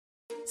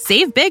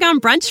Save big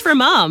on brunch for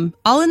mom,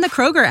 all in the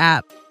Kroger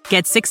app.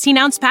 Get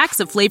 16-ounce packs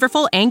of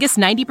flavorful Angus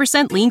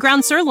 90% lean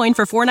ground sirloin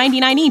for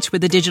 $4.99 each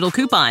with a digital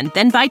coupon.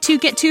 Then buy 2,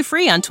 get 2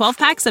 free on 12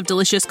 packs of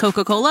delicious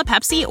Coca-Cola,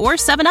 Pepsi, or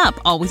 7-Up,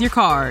 all with your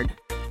card.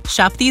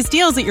 Shop these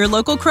deals at your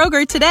local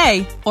Kroger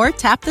today, or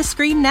tap the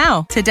screen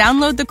now to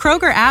download the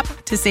Kroger app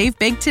to save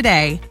big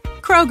today.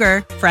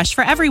 Kroger, fresh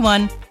for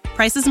everyone.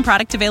 Prices and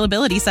product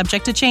availability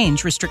subject to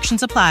change.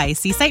 Restrictions apply.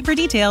 See site for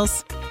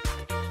details.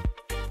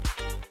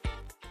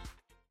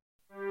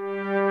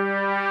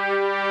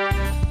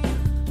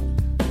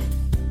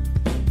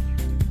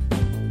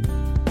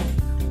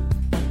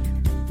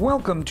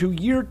 Welcome to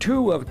year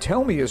 2 of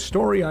Tell Me a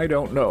Story I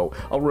Don't Know,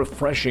 a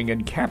refreshing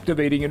and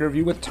captivating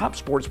interview with top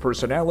sports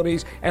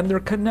personalities and their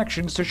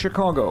connections to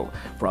Chicago.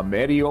 From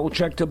Eddie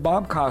Olczyk to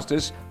Bob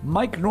Costas,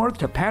 Mike North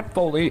to Pat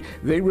Foley,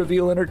 they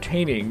reveal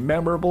entertaining,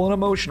 memorable, and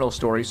emotional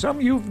stories, some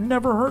you've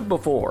never heard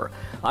before.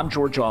 I'm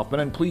George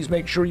Hoffman, and please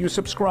make sure you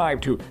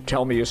subscribe to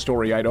Tell Me a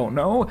Story I Don't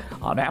Know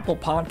on Apple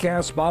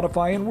Podcasts,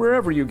 Spotify, and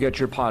wherever you get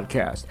your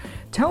podcast.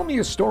 Tell Me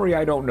a Story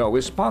I Don't Know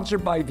is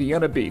sponsored by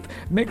Vienna Beef,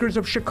 makers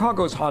of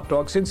Chicago's hot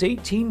dogs since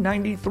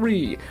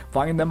 1893.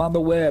 Find them on the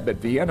web at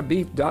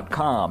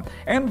viennabeef.com.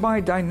 And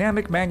by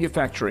Dynamic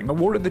Manufacturing,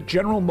 awarded the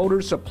General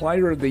Motors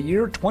Supplier of the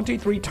Year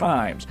 23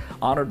 times.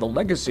 Honor the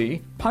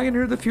legacy,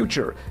 pioneer the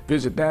future.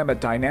 Visit them at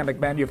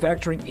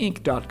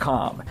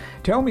dynamicmanufacturinginc.com.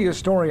 Tell Me a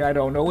Story I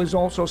Don't Know is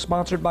also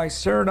sponsored by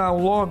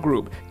Sernow Law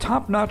Group,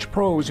 top-notch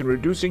pros in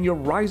reducing your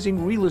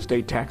rising real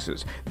estate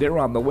taxes. They're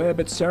on the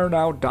web at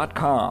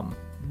sernow.com.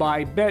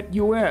 By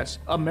BetUS,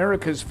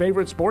 America's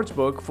favorite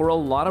sportsbook for a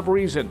lot of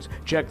reasons.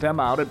 Check them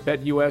out at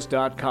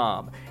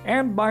betus.com.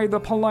 And by the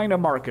Paulina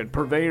Market,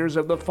 purveyors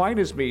of the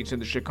finest meats in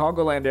the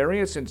Chicagoland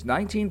area since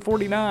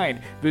 1949.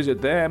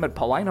 Visit them at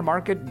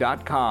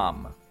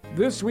paulinamarket.com.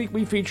 This week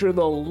we feature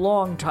the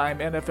longtime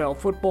NFL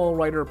football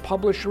writer,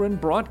 publisher,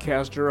 and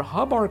broadcaster,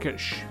 Hub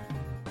Arkush.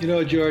 You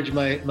know, George,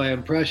 my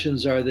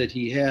impressions are that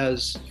he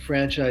has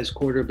franchise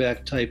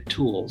quarterback type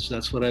tools.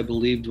 That's what I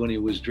believed when he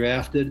was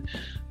drafted.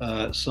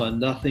 Saw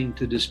nothing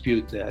to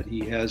dispute that. He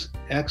has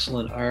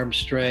excellent arm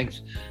strength.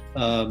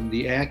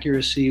 The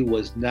accuracy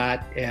was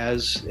not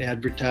as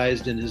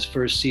advertised in his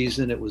first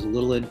season. It was a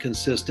little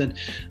inconsistent,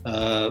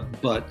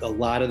 but a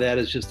lot of that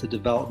is just the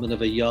development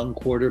of a young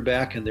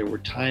quarterback, and there were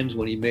times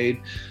when he made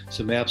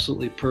some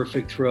absolutely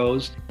perfect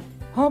throws.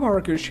 Hub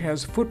Arkush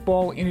has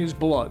football in his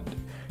blood.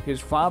 His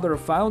father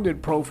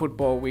founded Pro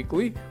Football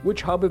Weekly,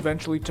 which Hub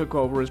eventually took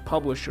over as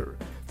publisher.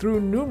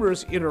 Through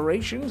numerous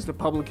iterations, the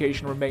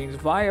publication remains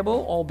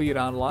viable, albeit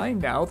online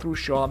now through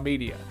Shaw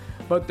Media.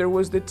 But there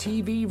was the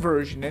TV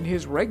version and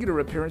his regular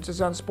appearances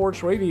on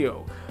sports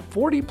radio.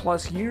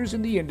 40-plus years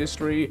in the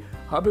industry,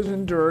 Hub has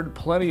endured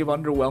plenty of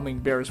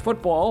underwhelming Bears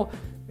football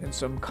and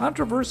some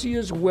controversy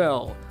as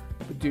well.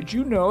 But did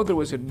you know there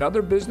was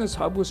another business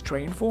Hub was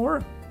trained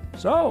for?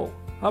 So,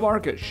 Hub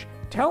Arkush,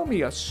 tell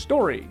me a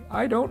story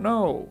I don't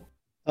know.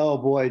 Oh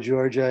boy,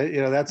 George,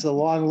 that's a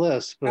long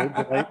list,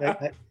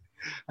 but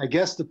I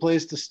guess the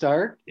place to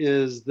start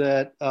is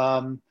that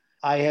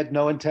I had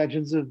no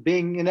intentions of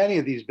being in any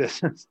of these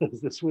businesses.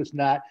 This was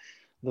not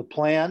the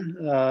plan.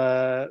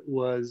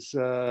 Was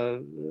a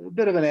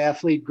bit of an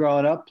athlete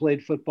growing up,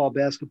 played football,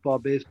 basketball,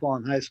 baseball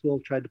in high school,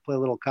 tried to play a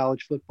little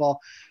college football,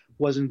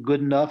 wasn't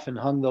good enough and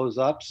hung those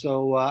up.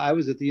 So I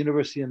was at the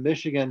University of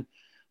Michigan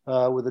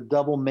with a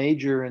double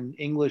major in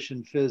English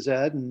and phys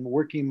ed, and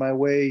working my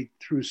way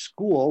through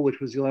school,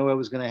 which was the only way it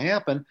was going to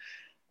happen.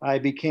 I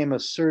became a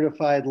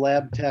certified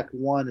Lab Tech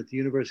 1 at the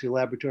University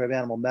Laboratory of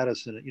Animal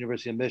Medicine at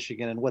University of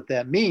Michigan. And what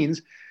that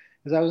means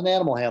is I was an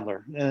animal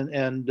handler.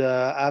 And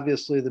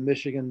obviously the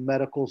Michigan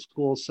Medical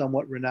School is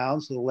somewhat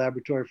renowned. So the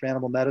Laboratory for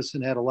Animal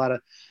Medicine had a lot of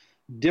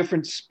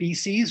different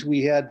species.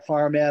 We had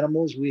farm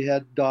animals. We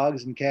had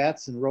dogs and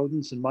cats and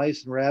rodents and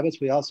mice and rabbits.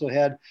 We also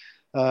had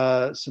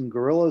some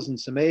gorillas and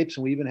some apes.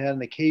 And we even had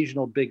an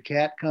occasional big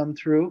cat come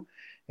through.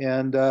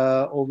 And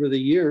over the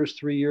years,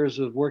 3 years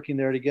of working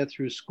there to get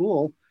through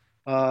school,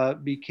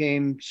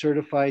 became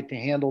certified to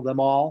handle them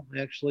all,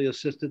 actually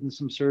assisted in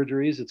some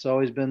surgeries. It's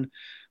always been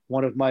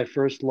one of my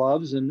first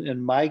loves.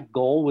 And my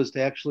goal was to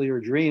actually, or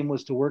dream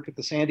was to work at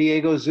the San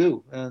Diego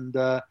Zoo. And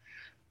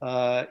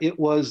it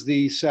was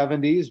the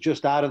 70s,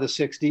 just out of the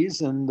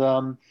 60s. And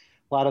a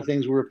lot of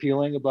things were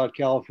appealing about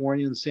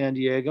California and San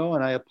Diego.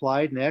 And I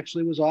applied and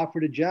actually was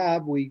offered a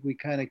job. We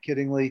kind of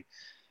kiddingly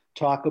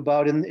talk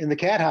about in the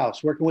cat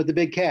house, working with the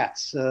big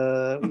cats,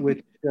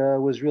 which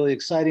was really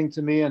exciting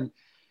to me. And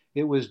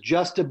it was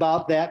just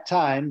about that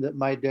time that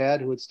my dad,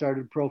 who had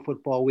started Pro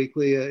Football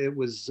Weekly,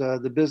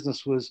 the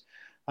business was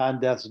on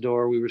death's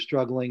door. We were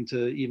struggling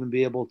to even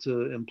be able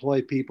to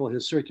employ people.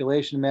 His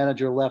circulation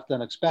manager left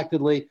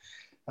unexpectedly.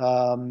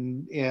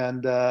 And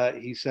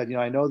he said,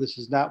 I know this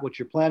is not what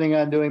you're planning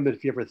on doing, but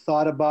if you ever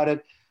thought about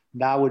it,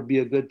 now would be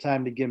a good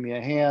time to give me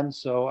a hand.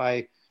 So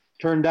I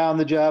turned down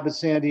the job at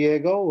San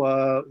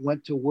Diego,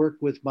 went to work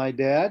with my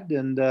dad,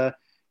 and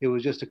it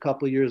was just a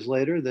couple of years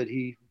later that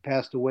he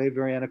passed away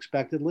very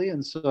unexpectedly.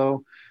 And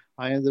so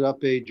I ended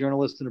up a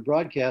journalist and a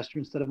broadcaster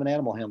instead of an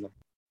animal handler.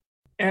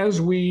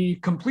 As we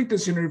complete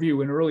this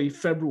interview in early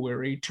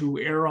February to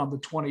air on the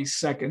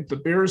 22nd, the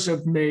Bears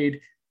have made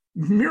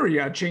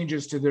myriad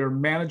changes to their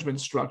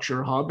management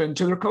structure, Hub, and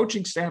to their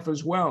coaching staff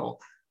as well.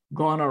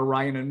 Gone are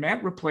Ryan and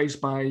Matt,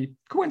 replaced by,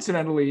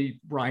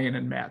 coincidentally, Ryan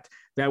and Matt.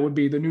 That would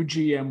be the new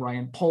GM,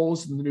 Ryan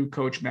Poles, and the new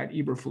coach, Matt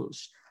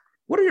Eberflus.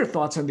 What are your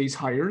thoughts on these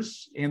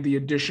hires and the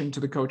addition to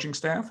the coaching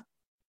staff?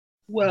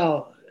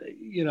 Well,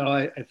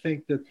 I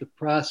think that the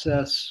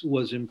process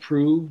was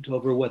improved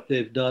over what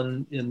they've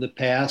done in the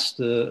past.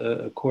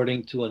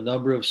 According to a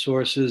number of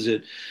sources,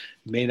 it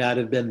may not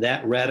have been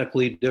that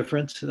radically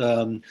different.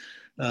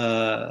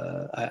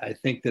 I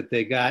think that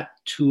they got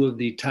two of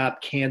the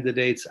top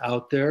candidates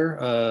out there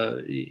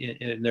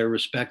in their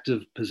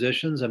respective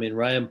positions. I mean,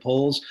 Ryan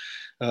Poles,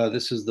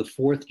 this is the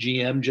fourth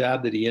GM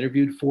job that he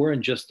interviewed for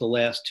in just the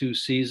last two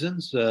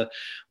seasons,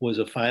 was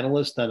a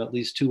finalist on at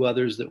least two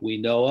others that we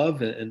know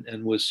of,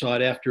 and was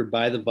sought after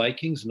by the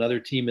Vikings, another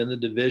team in the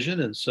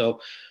division. And so,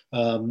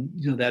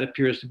 that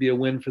appears to be a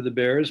win for the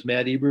Bears.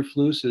 Matt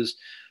Eberflus is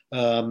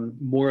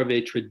more of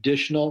a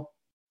traditional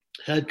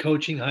head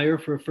coaching hire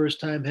for a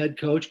first-time head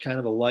coach, kind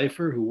of a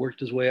lifer who worked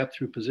his way up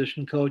through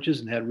position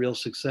coaches and had real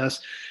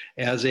success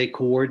as a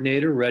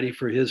coordinator, ready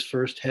for his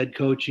first head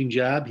coaching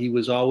job. He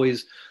was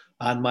always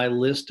on my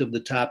list of the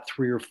top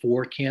 3 or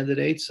 4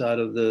 candidates out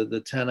of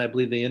the 10 I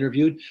believe they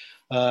interviewed.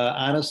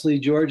 Honestly,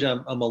 George,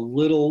 I'm a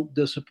little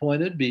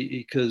disappointed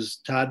because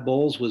Todd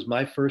Bowles was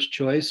my first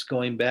choice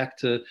going back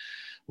to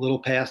a little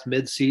past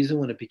midseason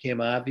when it became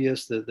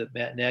obvious that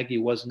Matt Nagy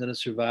wasn't going to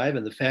survive.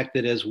 And the fact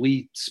that as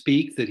we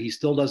speak that he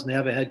still doesn't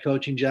have a head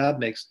coaching job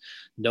makes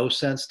no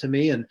sense to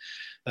me. And,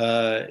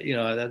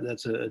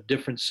 that's a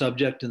different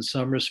subject in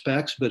some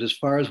respects. But as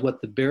far as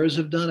what the Bears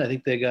have done, I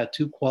think they got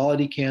 2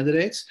 quality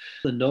candidates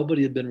and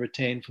nobody had been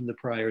retained from the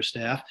prior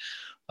staff.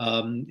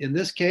 In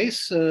this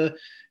case,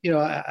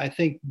 I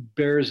think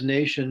Bears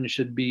Nation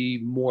should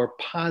be more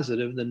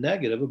positive than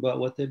negative about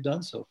what they've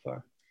done so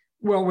far.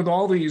 Well, with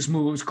all these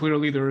moves,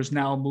 clearly there is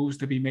now moves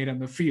to be made on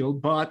the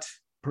field, but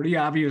pretty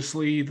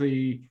obviously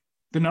the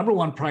number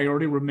one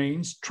priority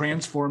remains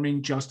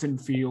transforming Justin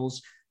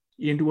Fields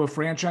into a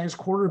franchise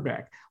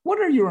quarterback. What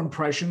are your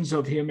impressions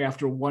of him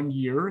after 1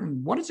 year,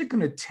 and what is it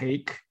going to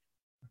take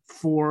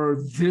for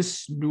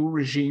this new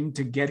regime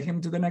to get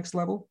him to the next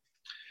level?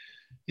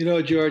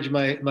 George,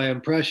 my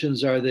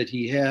impressions are that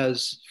he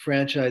has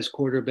franchise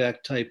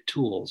quarterback type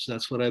tools.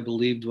 That's what I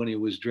believed when he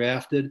was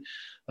drafted.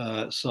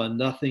 Saw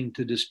nothing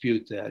to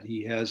dispute that.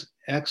 He has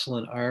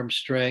excellent arm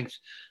strength.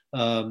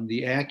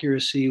 The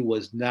accuracy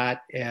was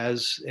not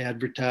as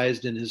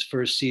advertised in his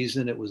first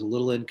season. It was a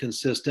little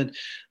inconsistent,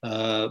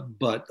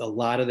 but a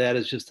lot of that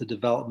is just the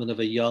development of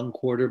a young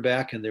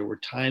quarterback. And there were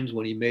times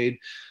when he made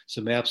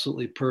some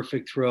absolutely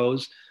perfect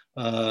throws.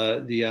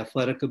 The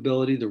athletic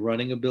ability, the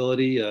running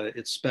ability,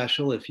 it's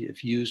special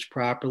if used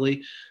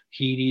properly.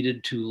 He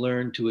needed to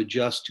learn to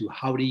adjust to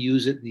how to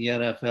use it in the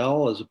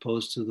NFL as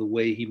opposed to the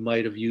way he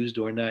might have used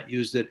or not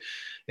used it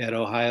at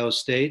Ohio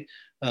State.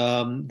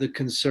 The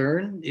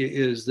concern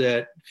is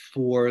that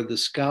for the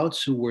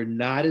scouts who were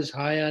not as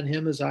high on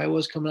him as I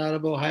was coming out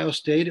of Ohio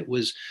State, it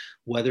was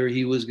whether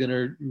he was going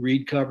to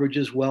read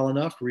coverages well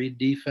enough, read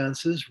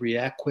defenses,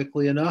 react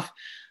quickly enough.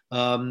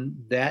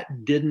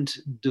 That didn't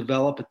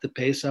develop at the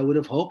pace I would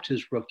have hoped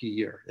his rookie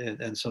year.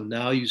 And so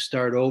now you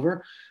start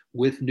over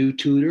with new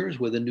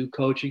tutors, with a new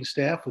coaching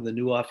staff, with a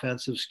new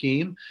offensive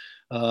scheme.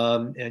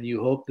 And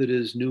you hope that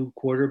his new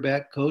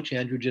quarterback coach,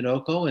 Andrew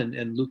Janocko,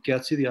 and Luke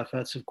Getsy, the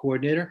offensive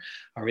coordinator,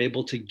 are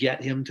able to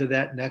get him to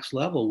that next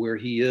level where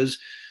he is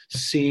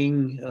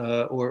seeing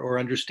or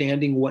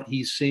understanding what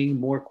he's seeing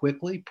more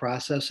quickly,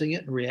 processing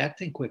it and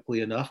reacting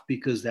quickly enough,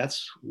 because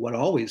that's what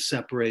always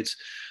separates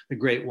the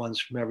great ones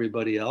from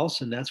everybody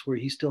else. And that's where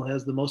he still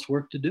has the most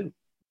work to do.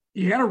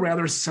 You had a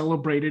rather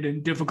celebrated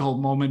and difficult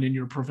moment in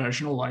your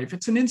professional life.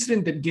 It's an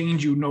incident that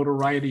gained you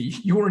notoriety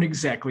you weren't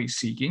exactly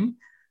seeking.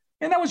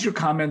 And that was your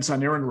comments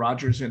on Aaron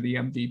Rodgers and the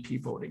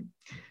MVP voting.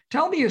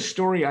 Tell me a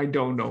story I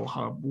don't know,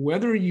 Hub,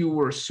 whether you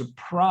were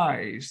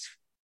surprised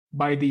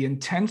by the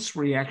intense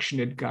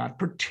reaction it got,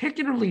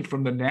 particularly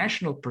from the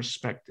national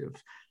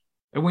perspective.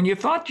 And when you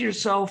thought to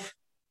yourself,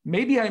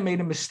 maybe I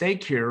made a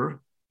mistake here,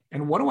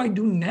 and what do I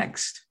do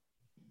next?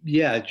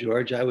 Yeah,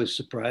 George, I was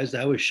surprised.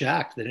 I was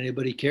shocked that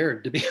anybody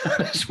cared, to be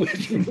honest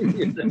with you.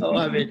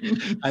 I mean,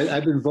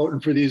 I've been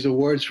voting for these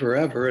awards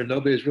forever, and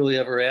nobody's really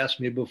ever asked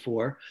me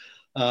before.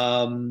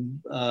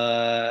 And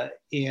I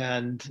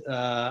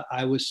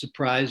was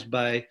surprised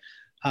by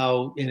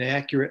how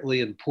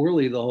inaccurately and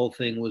poorly the whole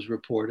thing was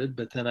reported.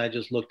 But then I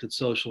just looked at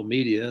social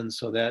media, and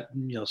so that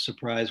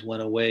surprise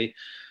went away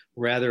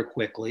rather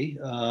quickly.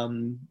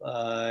 And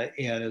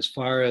as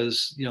far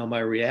as my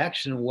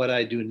reaction and what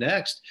I do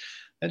next,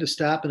 I had to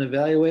stop and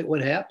evaluate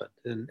what happened.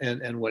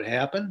 And what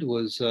happened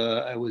was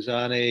I was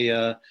on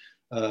an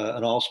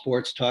all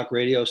sports talk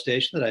radio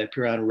station that I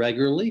appear on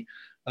regularly.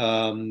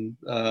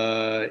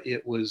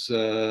 It was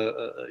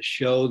a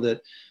show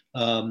that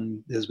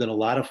has been a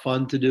lot of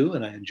fun to do,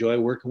 and I enjoy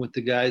working with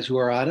the guys who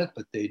are on it,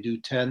 but they do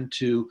tend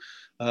to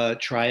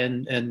try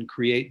and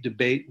create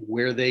debate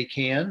where they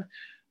can.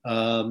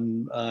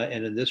 And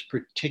in this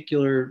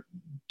particular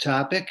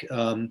topic,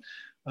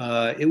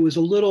 it was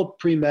a little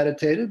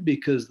premeditated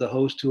because the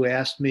host who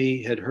asked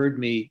me had heard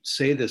me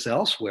say this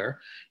elsewhere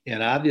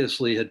and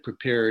obviously had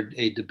prepared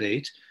a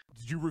debate.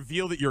 Did you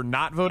reveal that you're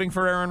not voting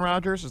for Aaron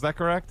Rodgers? Is that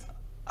correct?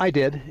 I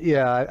did,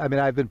 yeah. I mean,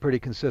 I've been pretty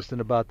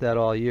consistent about that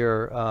all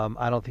year.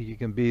 I don't think you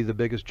can be the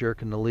biggest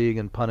jerk in the league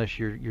and punish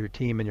your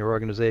team and your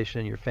organization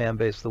and your fan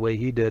base the way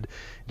he did.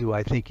 Do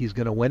I think he's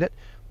going to win it?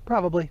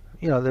 Probably.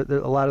 You know,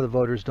 a lot of the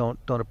voters don't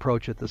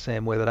approach it the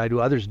same way that I do.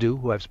 Others do,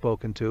 who I've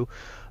spoken to.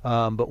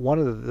 But one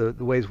of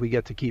the ways we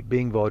get to keep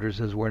being voters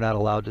is we're not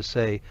allowed to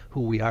say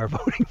who we are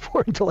voting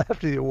for until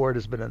after the award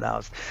has been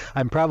announced.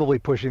 I'm probably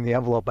pushing the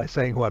envelope by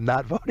saying who I'm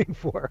not voting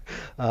for,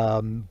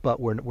 but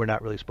we're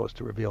not really supposed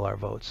to reveal our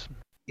votes.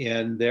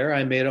 And there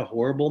I made a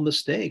horrible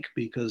mistake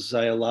because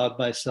I allowed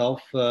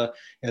myself,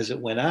 as it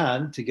went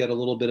on, to get a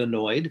little bit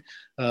annoyed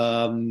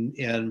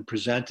and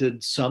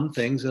presented some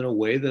things in a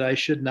way that I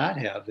should not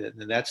have it.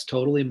 And that's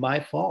totally my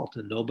fault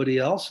and nobody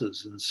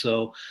else's. And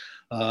so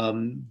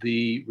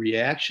the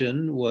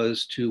reaction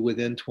was to,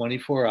 within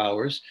 24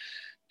 hours,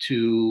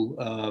 to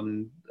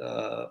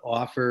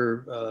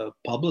offer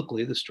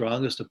publicly the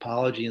strongest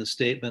apology and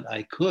statement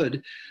I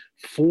could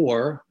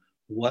for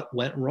what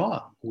went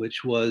wrong,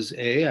 which was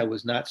I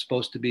was not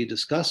supposed to be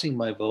discussing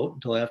my vote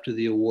until after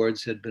the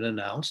awards had been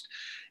announced.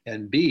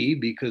 And B,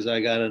 because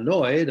I got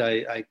annoyed,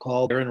 I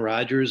called Aaron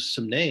Rodgers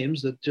some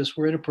names that just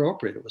were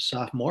inappropriate. It was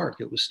sophomoric.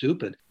 It was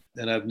stupid.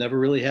 And I've never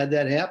really had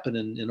that happen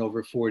in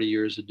over 40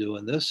 years of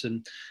doing this.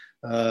 And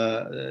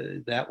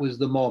that was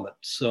the moment.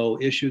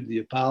 So issued the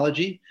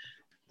apology.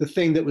 The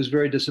thing that was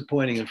very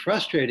disappointing and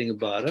frustrating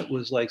about it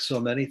was, like so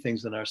many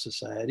things in our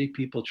society,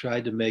 people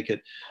tried to make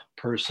it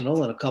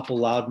personal, and a couple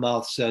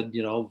loudmouths said,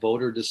 you know,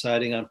 voter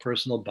deciding on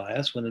personal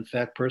bias, when in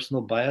fact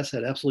personal bias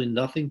had absolutely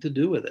nothing to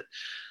do with it.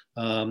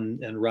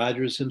 And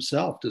Rodgers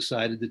himself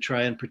decided to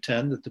try and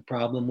pretend that the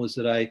problem was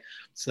that I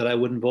said I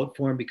wouldn't vote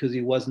for him because he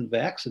wasn't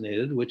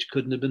vaccinated, which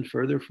couldn't have been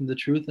further from the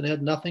truth and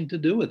had nothing to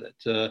do with it.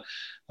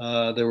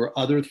 There were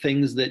other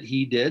things that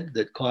he did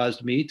that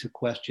caused me to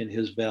question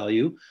his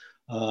value.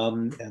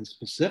 And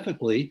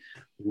specifically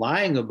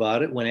lying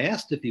about it when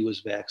asked if he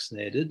was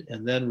vaccinated,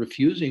 and then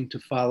refusing to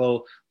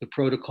follow the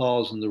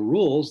protocols and the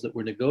rules that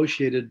were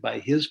negotiated by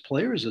his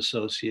Players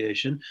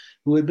Association,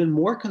 who had been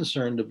more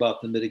concerned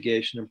about the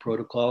mitigation and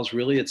protocols,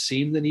 really, it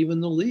seemed, than even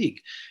the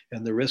league,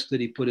 and the risk that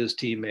he put his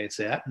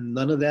teammates at. And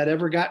none of that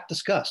ever got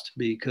discussed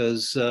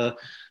because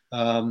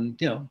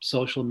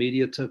social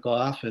media took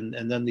off,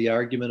 and then the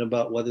argument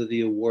about whether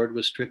the award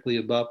was strictly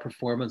about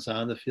performance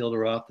on the field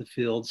or off the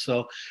field.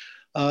 So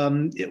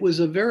it was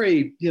a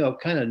very,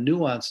 kind of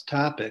nuanced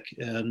topic,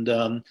 and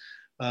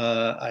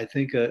I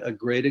think a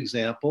great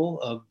example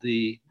of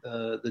the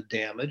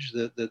damage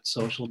that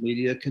social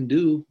media can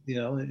do,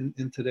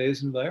 in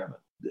today's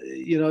environment.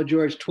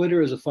 George,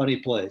 Twitter is a funny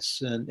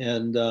place,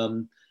 and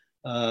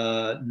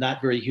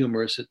not very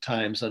humorous at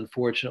times,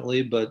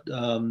 unfortunately, but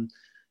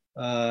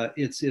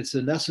it's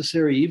a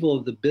necessary evil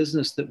of the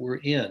business that we're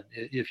in.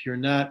 If you're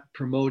not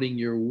promoting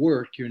your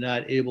work, you're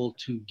not able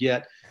to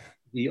get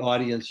the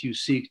audience you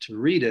seek to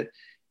read it.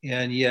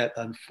 And yet,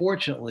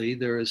 unfortunately,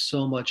 there is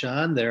so much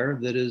on there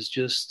that is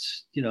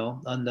just,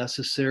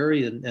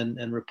 unnecessary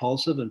and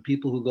repulsive, and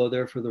people who go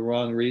there for the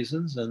wrong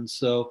reasons. And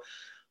so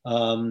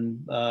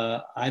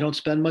I don't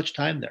spend much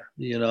time there,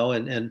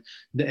 and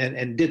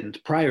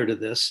didn't prior to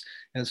this.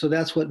 And so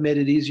that's what made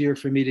it easier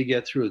for me to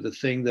get through. The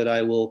thing that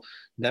I will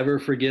never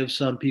forgive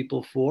some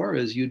people for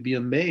is, you'd be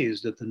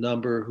amazed at the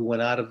number who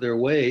went out of their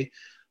way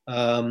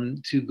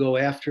to go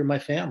after my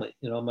family,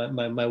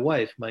 my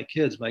wife, my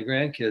kids, my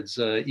grandkids,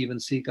 even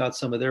seek out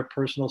some of their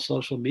personal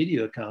social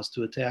media accounts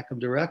to attack them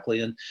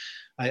directly. And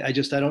I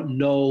don't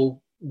know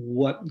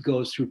what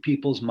goes through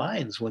people's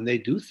minds when they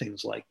do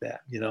things like that,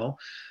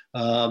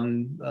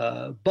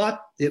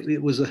 but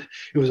it was a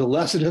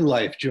lesson in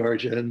life,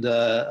 George. And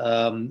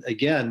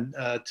again,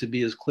 to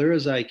be as clear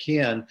as I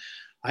can,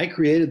 I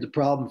created the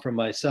problem for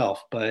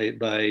myself by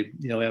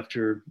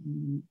after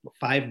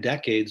 5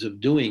 decades of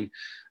doing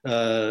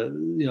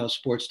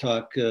sports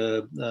talk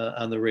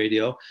on the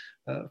radio,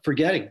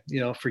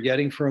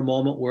 forgetting for a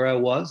moment where I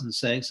was and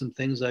saying some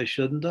things I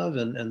shouldn't have,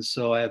 and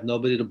so I have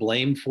nobody to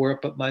blame for it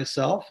but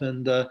myself.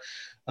 And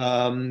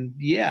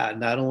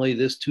not only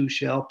this too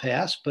shall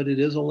pass, but it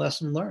is a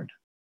lesson learned.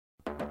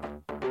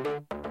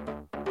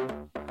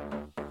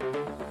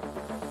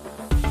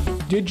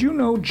 Did you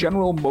know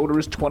General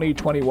Motors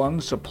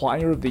 2021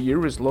 Supplier of the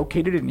Year is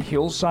located in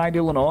Hillside,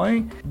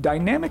 Illinois?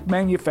 Dynamic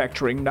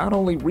Manufacturing not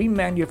only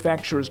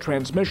remanufactures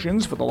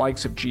transmissions for the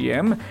likes of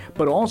GM,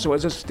 but also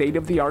has a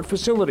state-of-the-art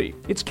facility.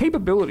 Its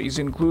capabilities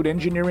include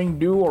engineering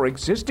new or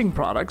existing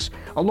products,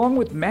 along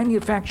with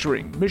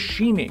manufacturing,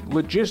 machining,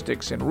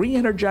 logistics, and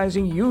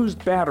re-energizing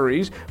used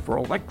batteries for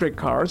electric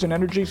cars and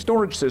energy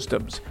storage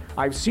systems.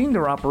 I've seen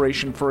their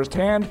operation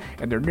firsthand,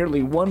 and their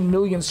nearly 1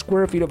 million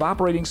square feet of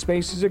operating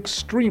space is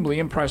extremely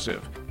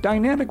impressive.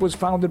 Dynamic was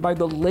founded by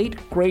the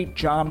late, great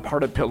John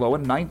Partapillo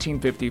in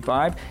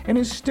 1955 and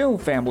is still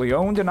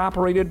family-owned and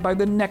operated by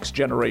the next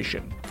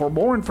generation. For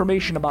more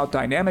information about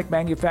Dynamic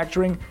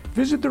Manufacturing,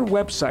 visit their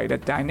website at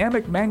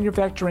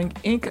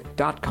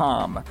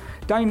dynamicmanufacturinginc.com.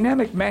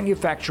 Dynamic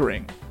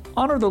Manufacturing.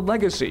 Honor the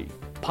legacy.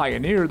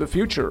 Pioneer the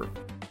future.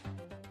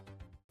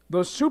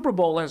 The Super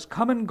Bowl has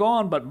come and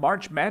gone, but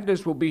March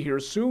Madness will be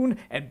here soon,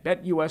 and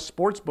BetUS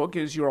Sportsbook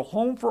is your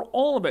home for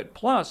all of it,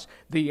 plus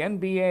the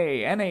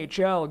NBA,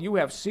 NHL,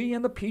 UFC,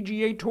 and the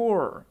PGA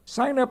Tour.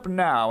 Sign up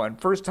now, and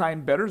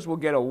first-time bettors will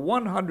get a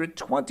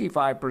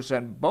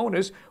 125%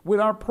 bonus with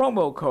our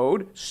promo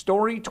code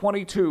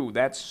STORY22.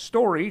 That's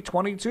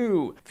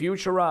STORY22.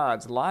 Future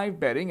odds, live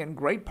betting, and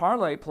great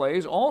parlay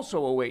plays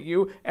also await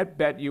you at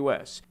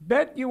BetUS.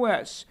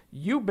 BetUS.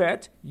 You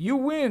bet, you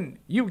win,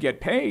 you get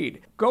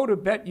paid. Go to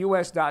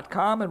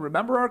betus.com and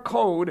remember our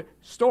code,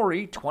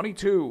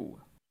 STORY22.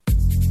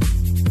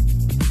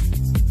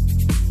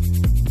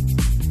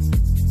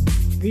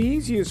 The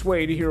easiest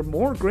way to hear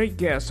more great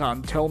guests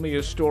on Tell Me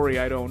a Story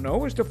I Don't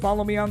Know is to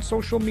follow me on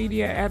social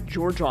media at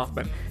George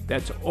Ofman.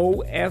 That's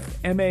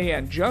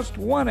OFMAN, just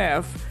one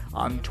F,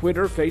 on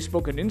Twitter,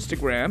 Facebook, and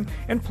Instagram.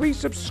 And please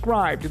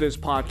subscribe to this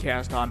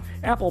podcast on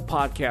Apple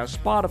Podcasts,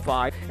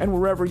 Spotify, and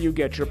wherever you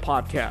get your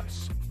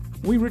podcasts.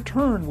 We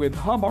return with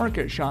Hub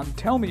Arkush on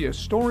Tell Me a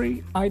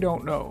Story I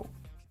Don't Know.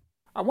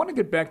 I want to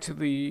get back to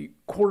the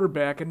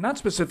quarterback, and not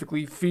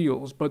specifically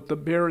Fields, but the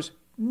Bears'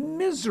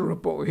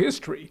 miserable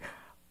history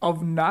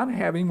of not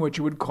having what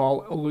you would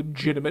call a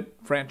legitimate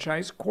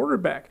franchise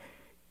quarterback.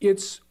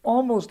 It's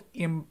almost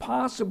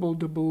impossible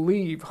to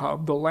believe how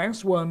the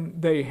last one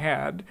they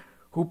had,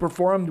 who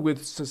performed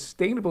with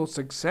sustainable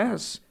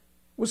success,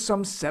 was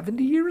some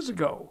 70 years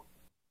ago.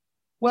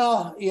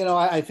 Well,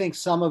 I think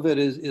some of it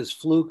is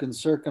fluke and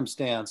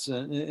circumstance,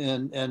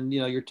 and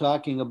you're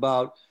talking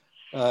about,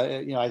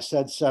 I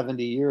said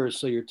 70 years,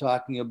 so you're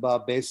talking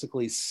about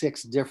basically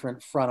 6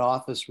 different front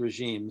office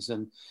regimes,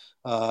 and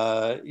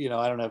I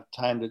don't have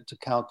time to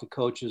count the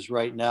coaches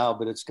right now,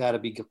 but it's got to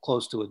be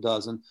close to a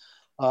dozen.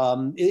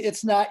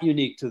 It's not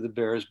unique to the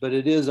Bears, but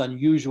it is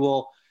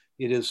unusual.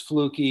 It is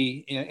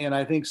fluky, and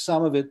I think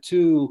some of it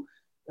too.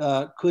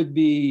 Could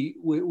be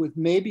with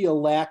maybe a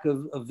lack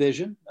of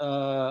vision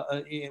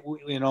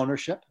in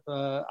ownership.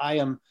 I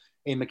am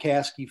a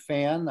McCaskey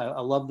fan. I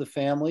love the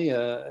family.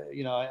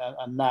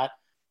 I'm not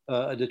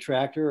a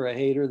detractor or a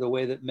hater the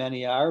way that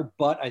many are,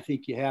 but I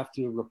think you have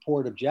to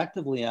report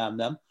objectively on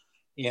them.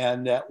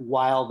 And that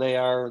while they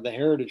are the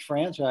heritage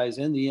franchise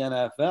in the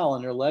NFL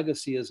and their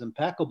legacy is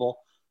impeccable,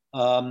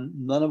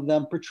 none of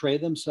them portray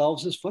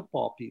themselves as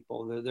football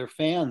people. They're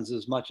fans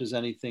as much as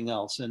anything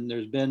else. And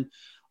there's been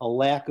a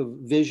lack of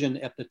vision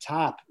at the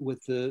top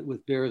with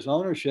Bears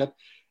ownership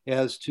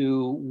as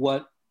to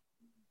what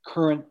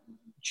current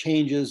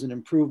changes and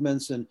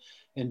improvements and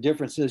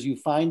differences you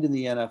find in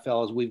the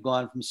NFL as we've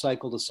gone from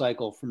cycle to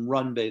cycle, from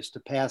run-based to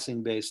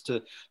passing-based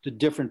to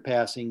different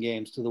passing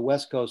games, to the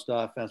West Coast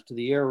offense, to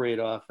the air raid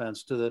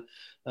offense, to the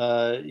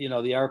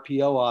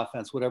RPO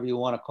offense, whatever you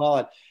want to call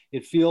it.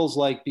 It feels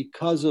like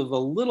because of a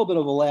little bit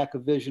of a lack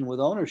of vision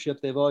with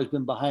ownership, they've always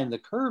been behind the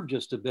curve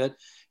just a bit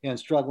and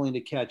struggling to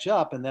catch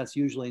up. And that's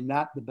usually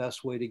not the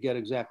best way to get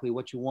exactly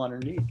what you want or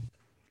need.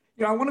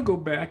 I want to go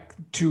back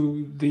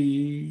to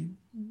the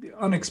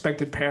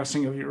unexpected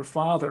passing of your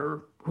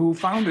father, who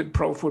founded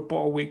Pro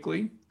Football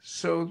Weekly.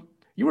 So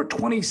you were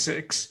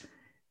 26,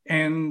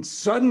 and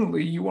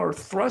suddenly you are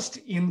thrust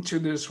into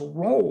this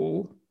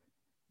role,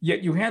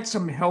 yet you had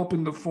some help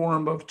in the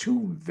form of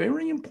 2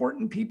 very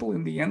important people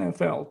in the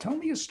NFL. Tell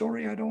me a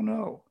story I don't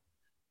know.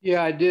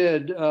 Yeah, I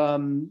did.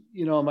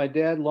 My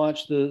dad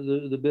launched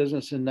the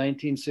business in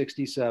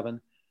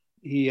 1967.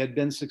 He had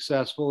been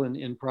successful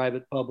in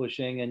private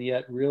publishing, and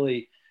yet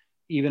really,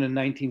 even in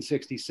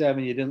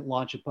 1967, you didn't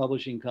launch a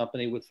publishing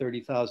company with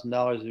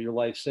 $30,000 of your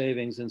life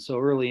savings. And so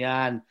early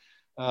on,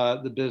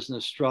 the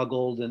business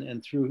struggled,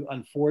 and through,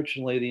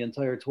 unfortunately, the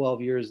entire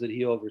 12 years that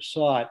he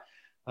oversaw it,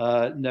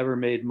 never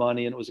made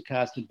money. And it was a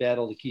constant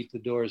battle to keep the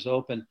doors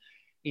open.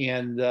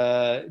 And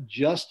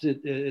just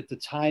at the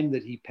time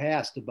that he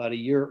passed, about a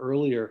year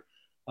earlier,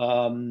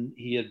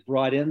 he had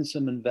brought in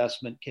some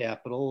investment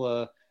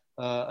capital,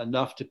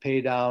 enough to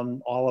pay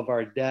down all of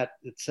our debt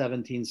at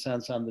 17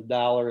 cents on the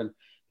dollar,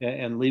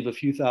 and leave a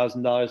few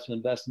 $1,000s to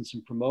invest in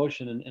some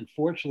promotion. And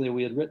fortunately,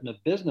 we had written a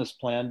business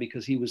plan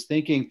because he was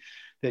thinking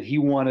that he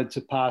wanted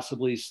to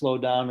possibly slow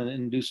down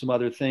and do some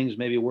other things,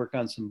 maybe work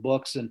on some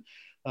books, and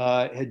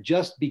had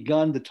just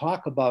begun to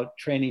talk about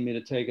training me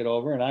to take it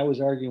over. And I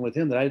was arguing with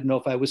him that I didn't know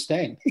if I was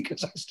staying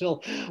because I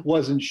still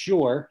wasn't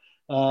sure.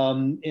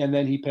 And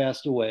then he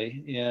passed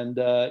away. And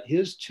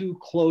his 2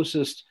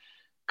 closest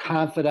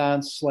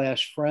confidants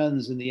 /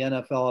 friends in the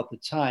NFL at the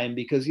time,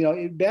 because,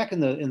 back in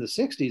the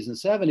 60s and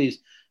 70s,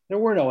 there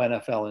were no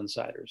NFL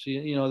insiders.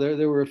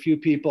 There were a few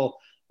people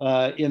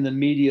in the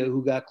media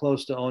who got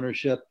close to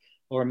ownership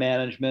or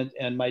management.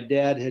 And my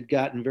dad had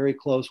gotten very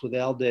close with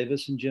Al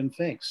Davis and Jim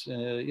Finks,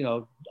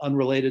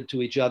 unrelated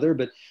to each other,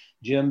 but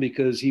Jim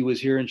because he was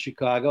here in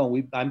Chicago,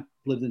 and I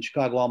lived in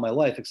Chicago all my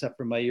life except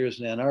for my years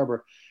in Ann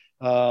Arbor,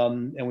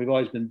 and we've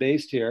always been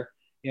based here.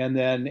 And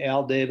then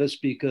Al Davis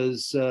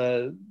because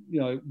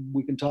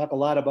we can talk a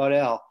lot about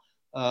Al,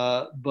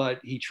 but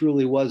he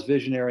truly was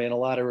visionary in a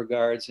lot of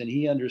regards, and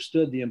he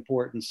understood the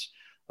importance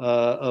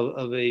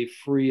of a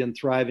free and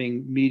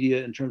thriving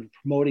media in terms of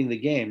promoting the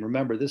game.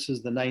 Remember, this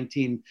is the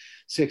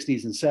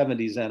 1960s and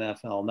 70s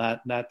NFL,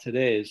 not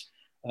today's,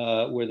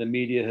 where the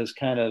media has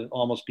kind of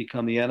almost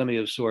become the enemy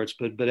of sorts.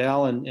 But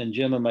Al and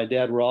Jim and my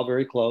dad were all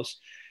very close,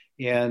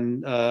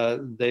 and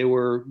they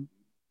were,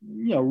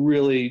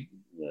 really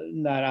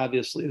not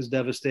obviously as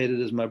devastated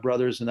as my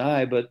brothers and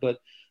I, but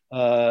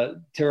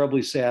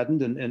terribly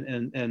saddened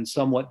and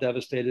somewhat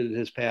devastated at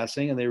his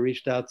passing. And they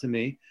reached out to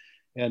me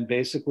and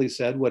basically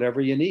said,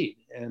 whatever you need.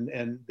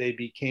 And they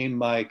became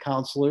my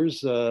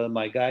counselors,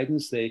 my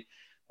guidance. They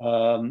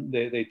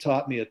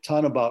taught me a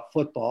ton about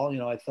football.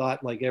 I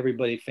thought, like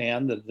everybody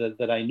fan,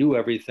 that I knew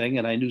everything,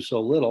 and I knew so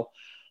little.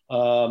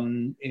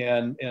 And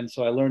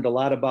so I learned a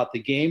lot about the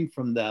game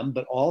from them,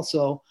 but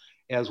also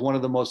as one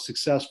of the most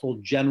successful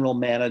general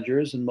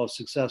managers and most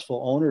successful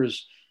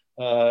owners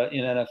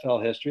in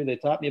NFL history, they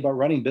taught me about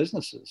running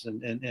businesses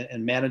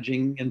and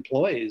managing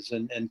employees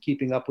and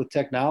keeping up with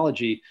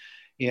technology.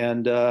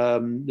 And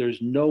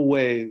there's no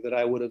way that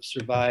I would have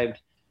survived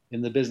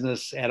in the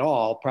business at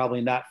all, probably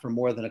not for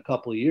more than a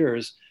couple of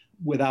years,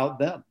 without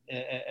them.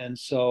 And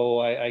so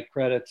I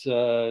credit,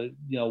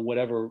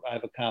 whatever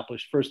I've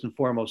accomplished, first and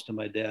foremost to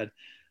my dad.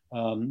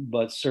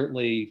 But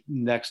certainly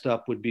next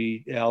up would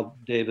be Al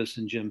Davis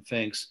and Jim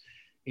Finks.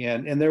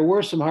 And there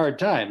were some hard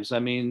times. I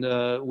mean,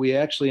 we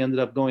actually ended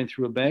up going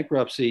through a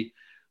bankruptcy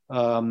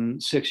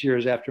 6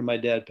 years after my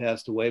dad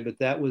passed away, but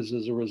that was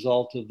as a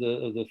result of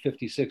the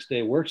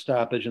 56-day work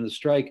stoppage and the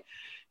strike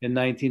in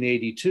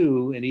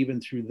 1982. And even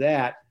through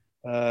that,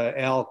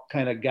 Al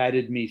kind of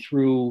guided me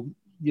through,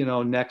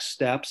 next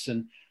steps.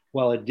 And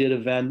while it did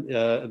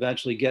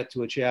eventually get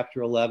to a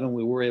Chapter 11,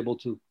 we were able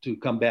to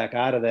come back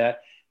out of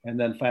that, and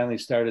then finally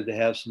started to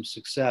have some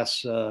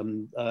success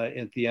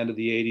at the end of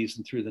the 80s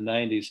and through the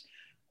 90s.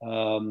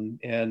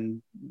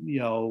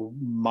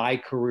 My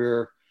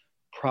career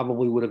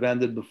probably would have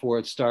ended before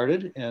it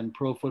started, and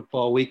Pro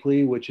Football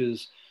Weekly, which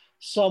is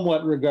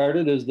somewhat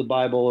regarded as the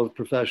Bible of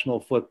professional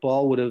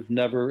football, would have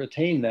never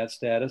attained that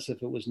status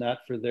if it was not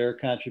for their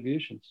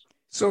contributions.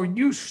 So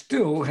you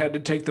still had to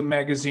take the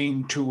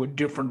magazine to a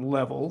different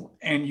level,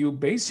 and you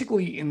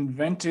basically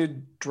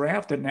invented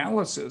draft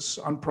analysis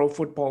on Pro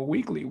Football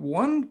Weekly.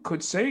 One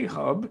could say,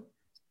 Hub,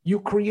 you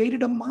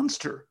created a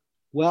monster.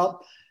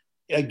 Well,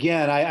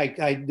 again, I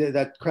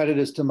that credit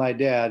is to my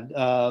dad.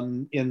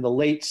 In the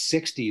late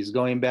 60s,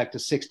 going back to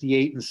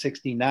 68 and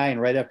 69,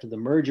 right after the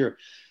merger,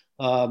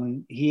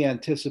 he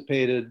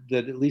anticipated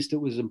that at least it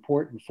was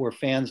important for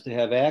fans to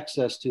have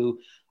access to.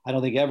 I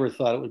don't think ever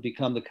thought it would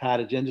become the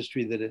cottage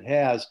industry that it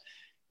has.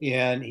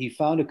 And he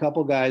found a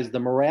couple guys, the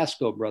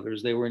Marasco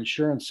brothers. They were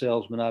insurance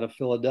salesmen out of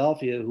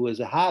Philadelphia who,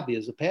 as a hobby,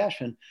 as a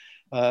passion,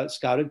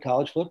 scouted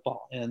college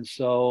football. And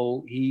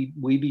so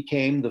we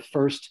became the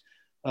first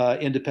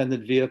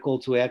independent vehicle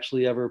to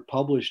actually ever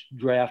publish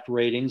draft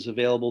ratings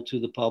available to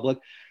the public.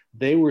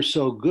 They were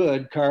so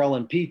good, Carl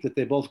and Pete, that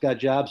they both got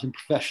jobs in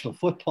professional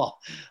football.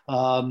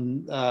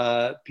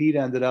 Pete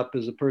ended up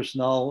as a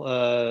personnel,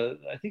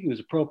 I think he was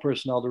a pro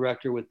personnel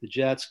director with the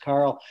Jets.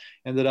 Carl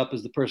ended up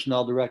as the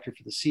personnel director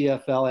for the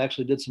CFL.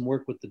 Actually did some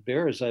work with the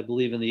Bears, I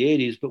believe, in the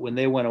 80s. But when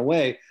they went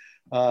away,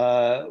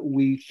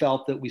 we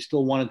felt that we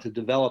still wanted to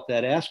develop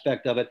that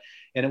aspect of it.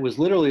 And it was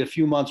literally a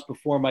few months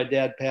before my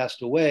dad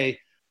passed away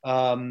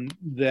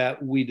that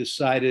we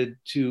decided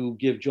to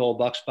give Joel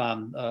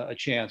Bucksbaum a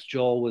chance.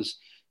 Joel was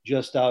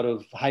just out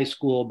of high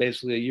school,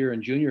 basically a year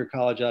in junior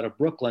college out of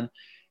Brooklyn.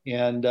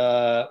 And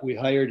we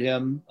hired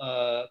him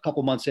a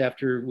couple months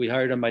after we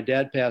hired him. My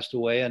dad passed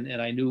away,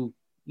 and I knew,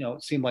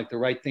 it seemed like the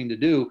right thing to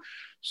do.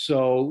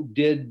 So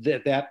did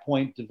at that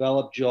point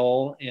develop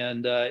Joel.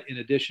 And in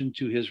addition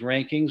to his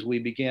rankings, we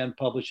began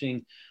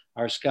publishing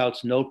our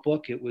Scouts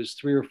Notebook. It was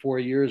 3 or 4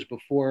 years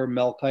before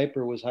Mel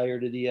Kiper was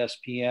hired at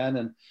ESPN,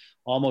 and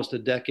almost a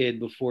decade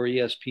before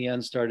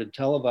ESPN started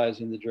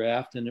televising the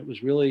draft. And it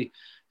was really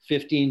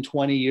 15,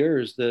 20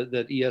 years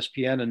that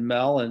ESPN and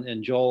Mel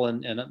and Joel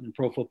and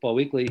Pro Football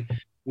Weekly,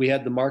 we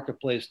had the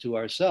marketplace to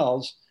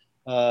ourselves.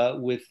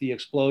 With the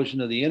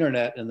explosion of the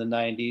internet in the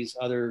 90s,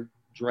 other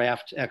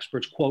draft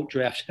experts, quote,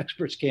 draft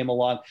experts came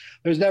along.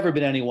 There's never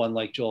been anyone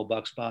like Joel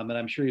Bucksbaum, and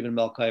I'm sure even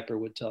Mel Kiper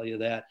would tell you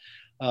that.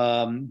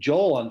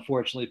 Joel,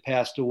 unfortunately,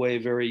 passed away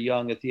very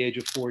young at the age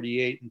of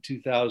 48 in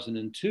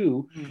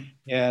 2002.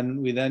 And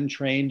we then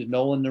trained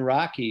Nolan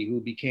Naraki,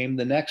 who became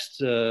the next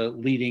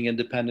leading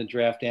independent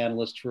draft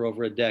analyst for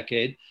over a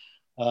decade.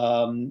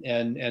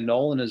 And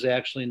Nolan is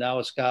actually now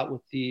a scout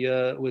with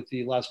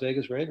the Las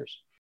Vegas Raiders.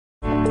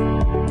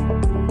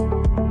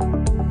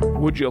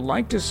 Would you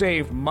like to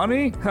save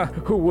money?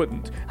 Who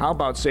wouldn't? How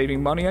about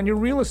saving money on your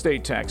real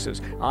estate taxes?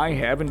 I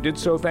have, and did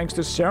so thanks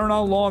to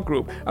Serenal Law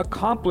Group,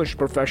 accomplished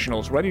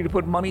professionals ready to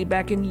put money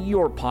back in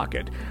your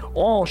pocket.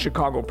 All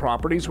Chicago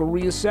properties were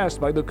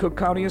reassessed by the Cook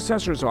County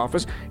Assessor's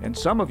Office, and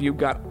some of you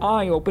got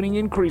eye-opening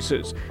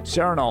increases.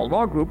 Serenal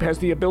Law Group has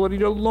the ability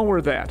to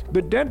lower that.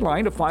 The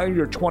deadline to file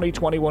your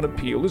 2021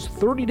 appeal is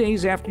 30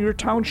 days after your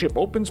township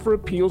opens for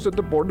appeals at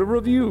the Board of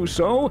Review,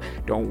 so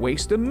don't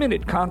waste a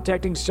minute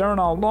contacting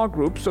Serenal Law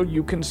Group so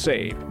you can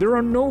save. There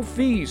are no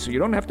fees, so you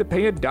don't have to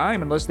pay a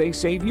dime unless they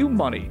save you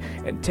money.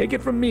 And take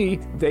it from me,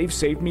 they've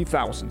saved me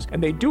thousands.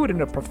 And they do it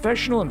in a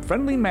professional and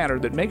friendly manner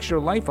that makes your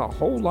life a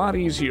whole lot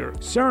easier.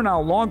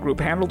 Serenal Law Group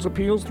handles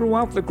appeals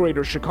throughout the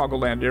greater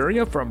Chicagoland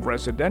area from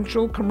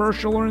residential,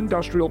 commercial, or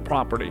industrial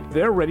property.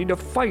 They're ready to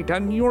fight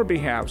on your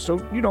behalf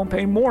so you don't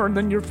pay more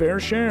than your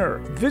fair share.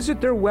 Visit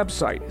their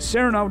website,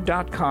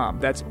 Seranow.com.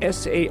 That's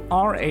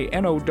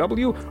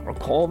SARANOW, or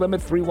call them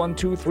at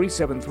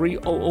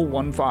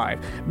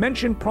 312-373-0015.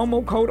 Mention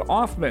promo code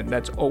OFFMAN,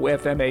 that's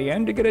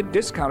OFMAN, to get a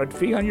discounted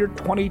fee on your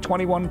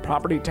 2021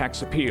 property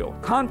tax appeal.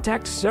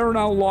 Contact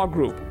Serenal Law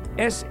Group,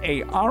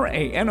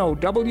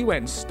 SARANOW,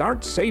 and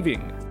start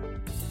saving.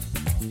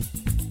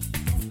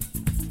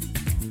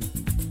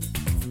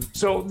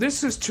 So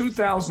this is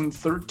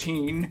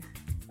 2013,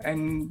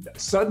 and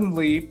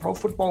suddenly Pro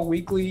Football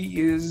Weekly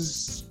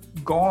is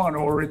gone,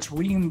 or it's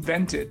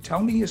reinvented.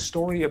 Tell me a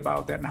story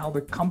about that and how the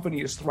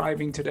company is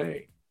thriving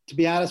today. To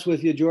be honest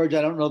with you, George,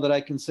 I don't know that I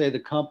can say the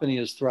company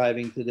is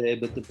thriving today,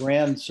 but the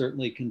brand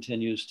certainly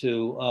continues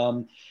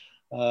to.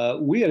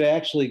 We had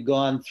actually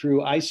gone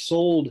through, I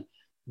sold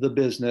the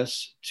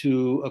business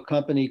to a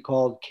company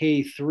called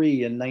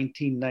K3 in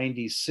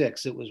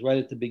 1996. It was right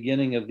at the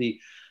beginning of the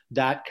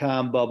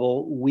dot-com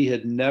bubble. We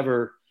had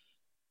never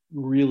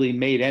really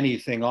made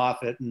anything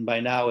off it. And by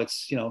now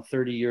it's,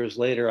 30 years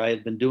later. I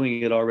had been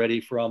doing it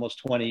already for almost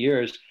 20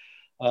 years.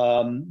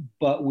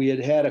 But we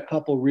had a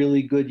couple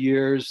really good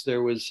years.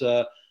 There was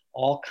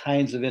all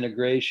kinds of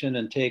integration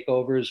and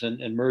takeovers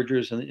and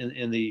mergers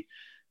in the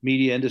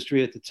media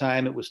industry at the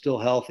time. It was still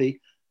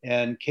healthy.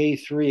 And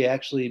K3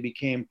 actually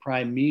became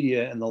Prime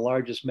Media and the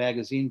largest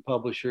magazine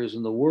publishers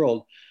in the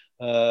world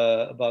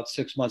about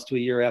 6 months to a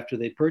year after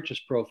they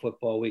purchased Pro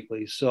Football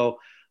Weekly. So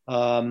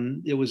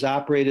it was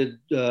operated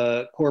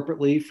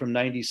corporately from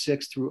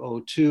 96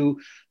 through 02.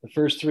 The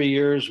first 3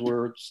 years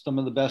were some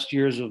of the best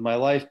years of my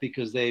life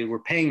because they were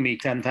paying me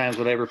 10 times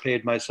what I ever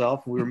paid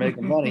myself. We were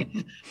making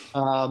money.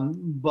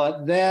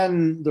 But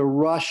then the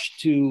rush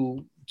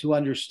to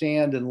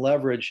understand and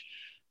leverage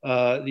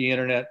the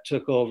internet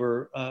took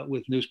over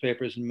with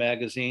newspapers and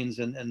magazines,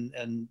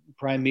 and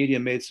Prime Media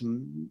made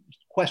some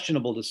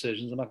questionable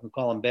decisions. I'm not going to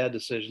call them bad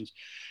decisions.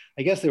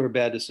 I guess they were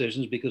bad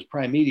decisions because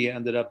Prime Media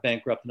ended up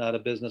bankrupt and out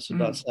of business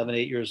about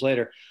 7-8 years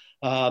later.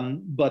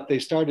 But they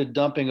started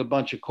dumping a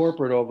bunch of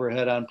corporate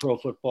overhead on Pro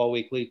Football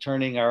Weekly,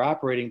 turning our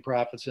operating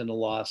profits into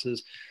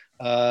losses.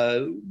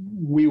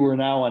 We were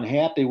now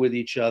unhappy with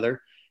each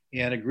other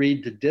and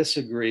agreed to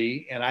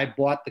disagree. And I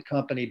bought the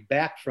company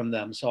back from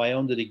them. So I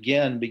owned it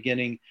again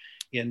beginning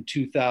in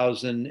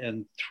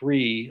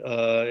 2003,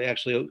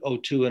 actually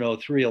 02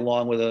 and 03,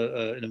 along with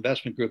an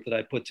investment group that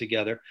I put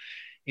together.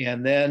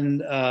 And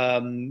then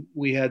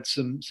we had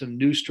some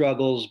new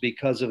struggles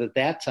because of, at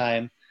that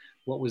time,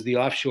 what was the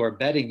offshore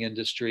betting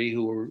industry,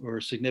 who were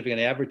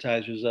significant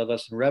advertisers of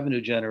us and revenue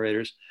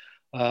generators.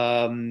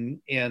 And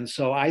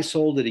so I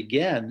sold it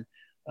again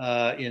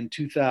in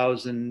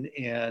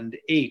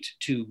 2008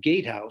 to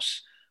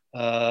Gatehouse,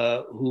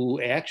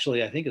 who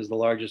actually I think is the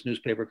largest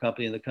newspaper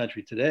company in the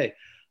country today.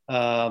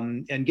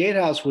 And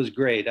Gatehouse was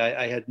great.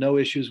 I had no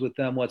issues with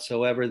them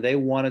whatsoever. They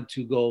wanted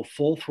to go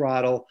full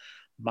throttle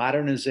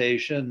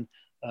modernization.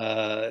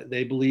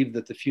 They believed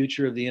that the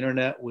future of the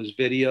internet was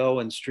video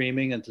and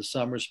streaming, and to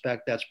some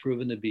respect, that's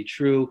proven to be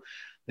true.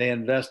 They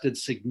invested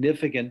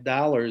significant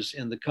dollars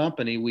in the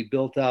company. We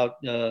built out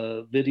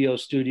video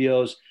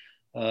studios.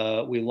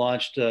 We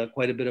launched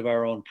quite a bit of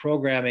our own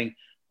programming.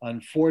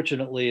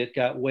 Unfortunately, it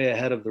got way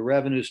ahead of the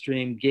revenue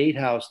stream.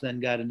 Gatehouse then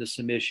got into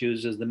some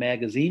issues as the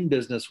magazine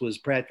business was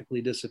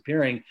practically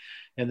disappearing,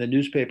 and the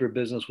newspaper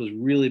business was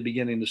really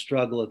beginning to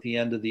struggle at the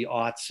end of the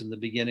aughts and the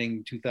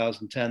beginning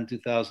 2010,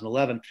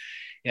 2011.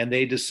 And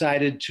they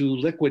decided to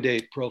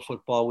liquidate Pro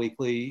Football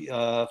Weekly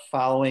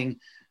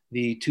following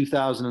the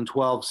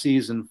 2012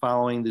 season,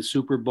 following the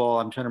Super Bowl.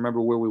 I'm trying to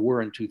remember where we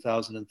were in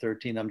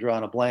 2013. I'm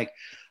drawing a blank.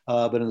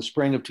 But in the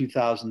spring of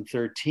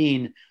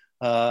 2013,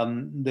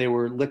 they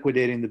were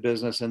liquidating the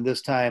business. And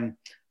this time,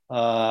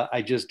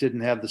 I just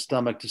didn't have the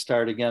stomach to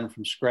start again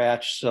from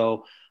scratch.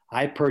 So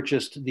I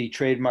purchased the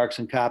trademarks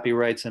and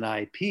copyrights and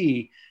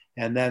IP,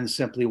 and then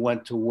simply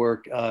went to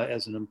work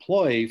as an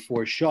employee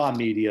for Shaw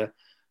Media,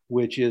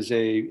 which is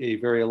a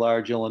very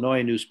large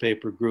Illinois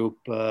newspaper group,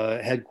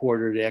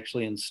 headquartered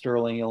actually in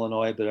Sterling,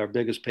 Illinois, but our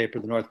biggest paper,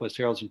 the Northwest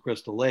Herald's in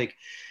Crystal Lake.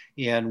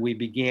 And we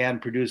began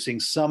producing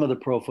some of the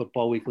Pro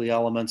Football Weekly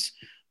elements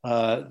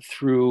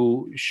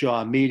through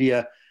Shaw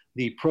Media.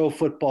 The Pro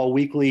Football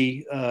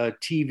Weekly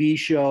TV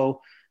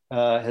show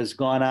has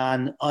gone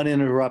on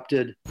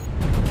uninterrupted.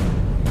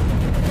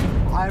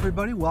 Hi,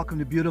 everybody. Welcome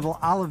to beautiful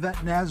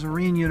Olivet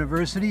Nazarene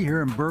University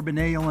here in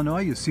Bourbonnais,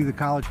 Illinois. You see the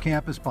college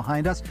campus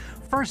behind us.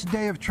 First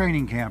day of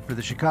training camp for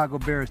the Chicago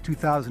Bears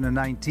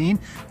 2019.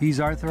 He's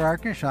Arthur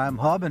Arkish. I'm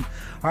Hub. And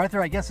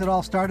Arthur, I guess it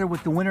all started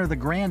with the winner of the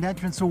Grand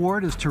Entrance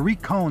Award as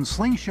Tariq Cohen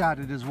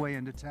slingshotted his way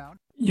into town.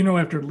 You know,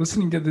 after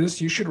listening to this,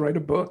 you should write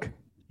a book.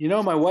 You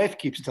know, my wife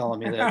keeps telling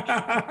me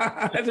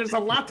that. There's a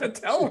lot to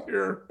tell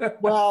here.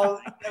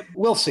 Well,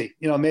 we'll see.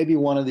 You know, maybe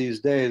one of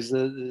these days.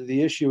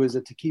 The issue is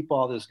that to keep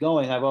all this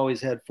going, I've always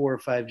had 4 or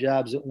 5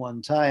 jobs at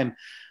one time.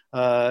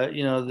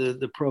 You know,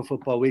 the Pro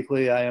Football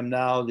Weekly, I am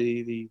now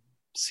the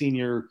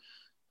senior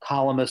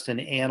columnist and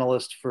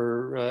analyst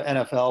for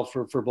NFL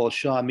for both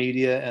Shaw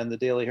Media and the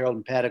Daily Herald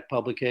and Paddock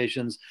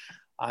publications.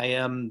 I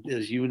am,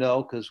 as you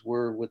know, because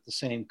we're with the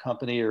same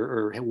company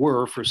or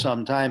were for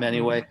some time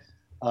anyway,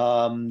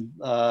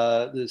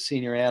 the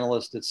senior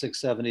analyst at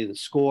 670 The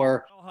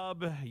Score.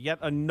 Hub, yet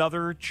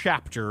another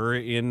chapter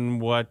in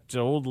what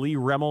old Lee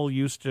Remmel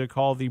used to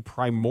call the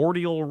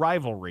primordial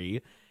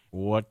rivalry.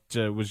 What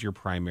was your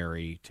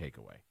primary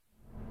takeaway?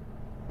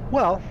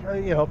 Well,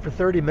 you know, for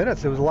 30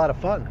 minutes, it was a lot of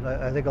fun.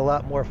 I think a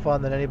lot more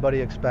fun than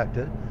anybody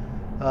expected.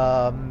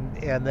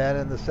 And then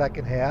in the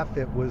second half,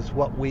 it was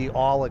what we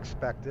all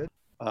expected.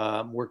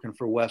 Working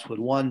for Westwood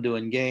One,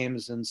 doing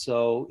games, and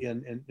so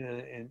in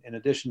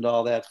addition to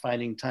all that,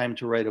 finding time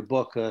to write a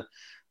book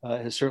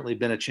has certainly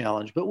been a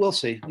challenge. But we'll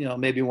see. You know,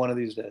 maybe one of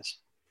these days.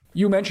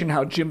 You mentioned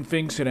how Jim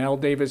Finks and Al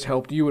Davis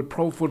helped you at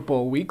Pro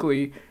Football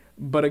Weekly,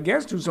 but a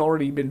guest who's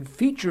already been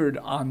featured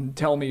on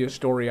Tell Me a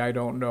Story I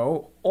Don't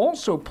Know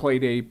also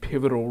played a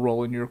pivotal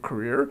role in your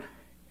career,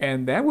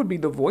 and that would be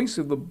the voice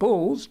of the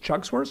Bulls,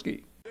 Chuck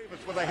Swirsky.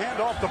 With a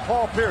handoff to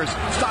Paul Pierce.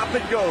 Stop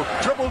and go.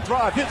 Dribble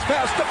drive. Hits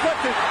pass.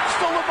 Deflected.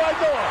 Stolen by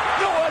Noah.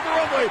 Noah on the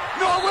runway.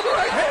 Noah with the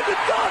right-handed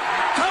dunk.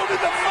 Counted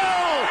the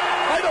foul.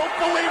 I don't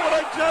believe what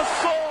I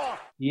just saw.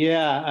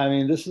 Yeah, I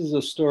mean, this is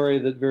a story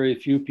that very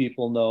few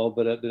people know,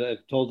 but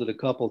I've told it a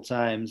couple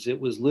times. It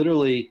was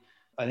literally,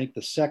 I think,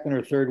 the second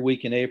or third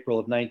week in April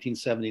of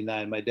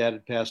 1979. My dad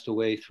had passed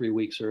away 3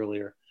 weeks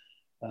earlier,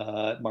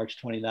 March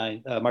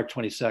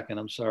 22nd,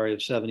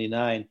 of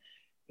 79.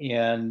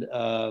 And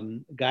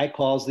guy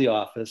calls the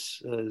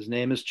office. His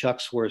name is Chuck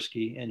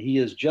Swirsky, and he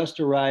has just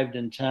arrived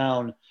in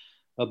town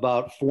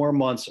about 4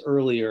 months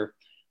earlier.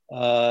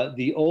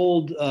 The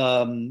old,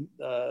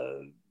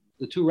 the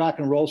 2 rock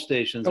and roll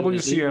stations.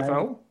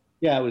 WCFL?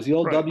 Yeah, it was the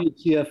old right.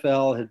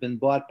 WCFL, had been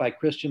bought by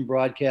Christian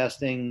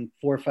Broadcasting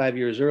 4 or 5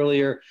 years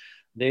earlier.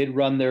 They'd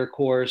run their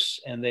course,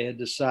 and they had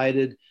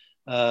decided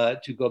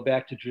to go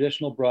back to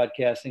traditional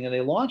broadcasting. And they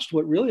launched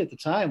what really at the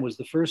time was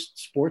the first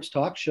sports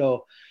talk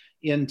show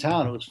in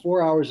town. It was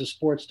 4 hours of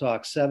sports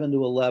talk, 7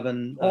 to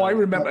 11. I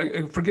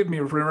remember. Forgive me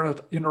for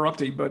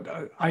interrupting,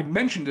 but I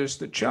mentioned this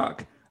to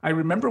Chuck. I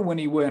remember when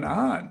he went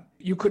on,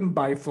 you couldn't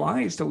buy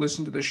flies to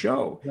listen to the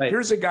show. Right.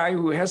 Here's a guy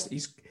who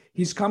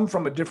he's come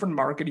from a different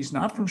market. He's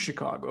not from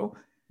Chicago,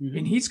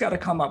 and he's got to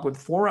come up with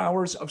 4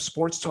 hours of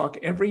sports talk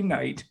every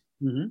night,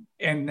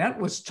 and that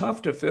was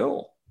tough to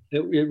fill.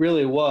 It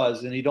really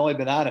was, and he'd only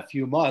been on a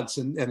few months,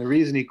 and the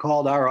reason he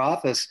called our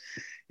office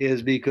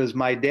is because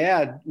my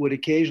dad would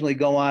occasionally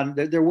go on.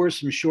 There were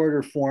some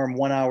shorter form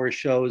 1 hour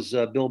shows.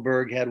 Bill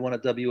Berg had one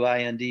at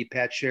WIND.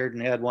 Pat Sheridan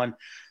had one.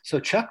 So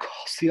Chuck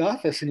calls the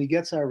office and he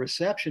gets our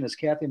receptionist,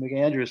 Kathy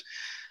McAndrews,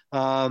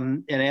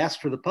 and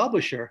asks for the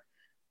publisher.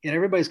 And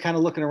everybody's kind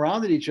of looking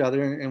around at each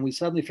other. And we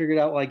suddenly figured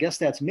out, well, I guess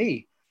that's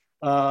me.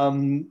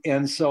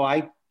 And so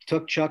I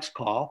took Chuck's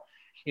call.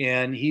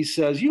 And he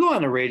says, "You go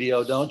on the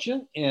radio, don't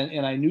you?"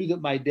 And I knew that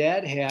my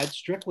dad had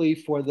strictly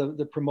for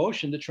the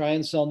promotion to try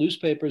and sell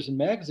newspapers and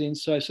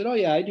magazines. So I said, "Oh,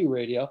 yeah, I do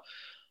radio."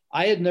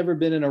 I had never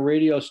been in a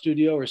radio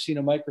studio or seen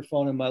a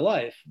microphone in my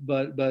life.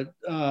 But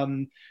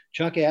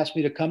Chuck asked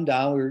me to come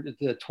down. We were at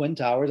the Twin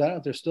Towers. I don't know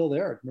if they're still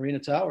there, Marina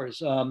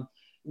Towers.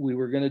 We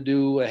were going to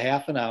do a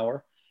half an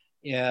hour.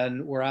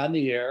 And we're on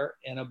the air.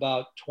 And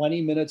about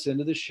 20 minutes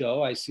into the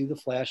show, I see the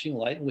flashing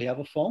light and we have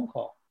a phone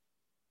call.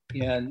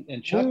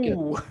 And Chuck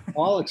gets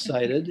all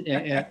excited.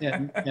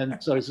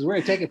 And so he says, "We're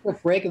going to take a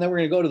quick break and then we're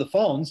going to go to the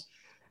phones."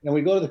 And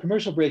we go to the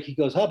commercial break. He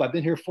goes, "Hub, I've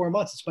been here 4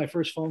 months. It's my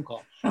first phone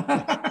call."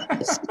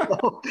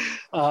 So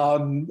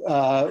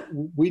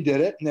we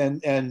did it.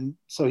 And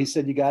so he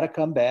said, "You got to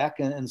come back."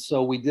 And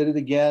so we did it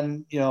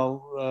again,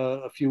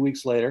 a few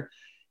weeks later.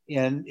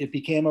 And it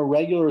became a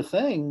regular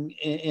thing.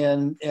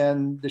 And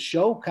the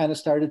show kind of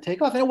started to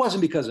take off. And it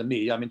wasn't because of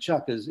me. I mean,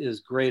 Chuck is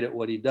great at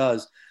what he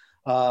does.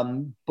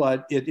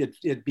 But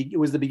it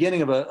was the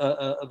beginning of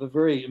a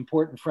very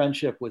important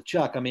friendship with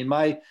Chuck. I mean,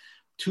 my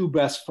 2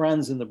 best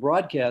friends in the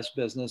broadcast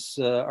business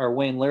are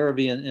Wayne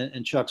Larrabee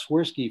and Chuck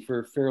Swirsky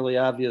for fairly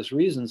obvious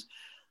reasons.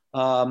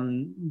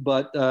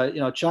 But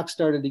Chuck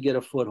started to get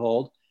a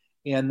foothold.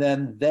 And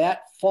then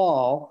that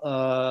fall,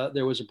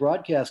 there was a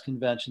broadcast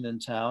convention in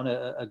town.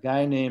 A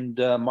guy named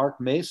Mark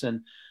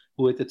Mason,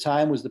 who at the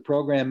time was the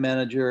program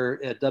manager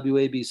at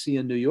WABC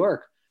in New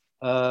York,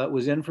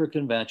 was in for a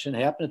convention,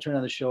 happened to turn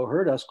on the show,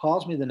 heard us,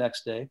 calls me the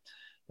next day,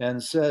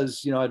 and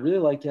says, I'd really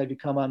like to have you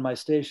come on my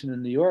station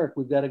in New York.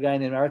 We've got a guy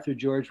named Arthur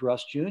George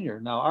Russ Jr.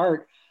 Now,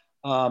 Art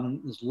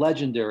is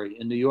legendary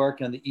in New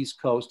York and the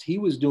East Coast. He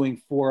was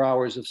doing 4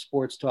 hours of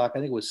sports talk. I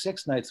think it was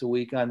 6 nights a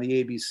week on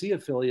the ABC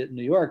affiliate in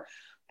New York,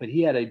 but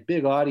he had a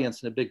big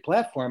audience and a big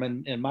platform.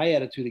 And my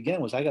attitude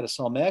again was, I got to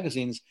sell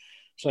magazines.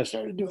 So I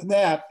started doing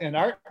that, and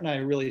Art and I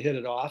really hit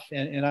it off.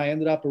 And I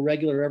ended up a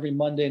regular every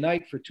Monday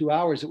night for 2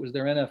 hours. It was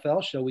their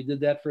NFL show. We did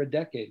that for a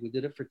decade. We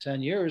did it for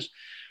 10 years.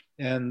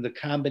 And the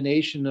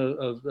combination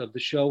of the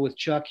show with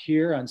Chuck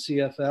here on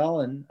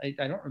CFL, and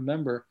I don't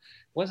remember,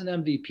 it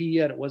wasn't MVP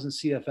yet, it wasn't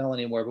CFL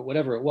anymore, but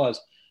whatever it was,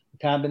 the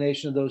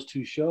combination of those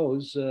two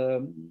shows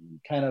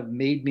kind of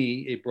made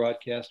me a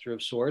broadcaster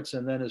of sorts.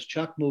 And then as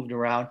Chuck moved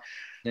around,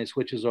 and he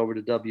switches over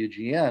to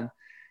WGN,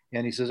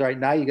 and he says, all right,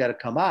 now you got to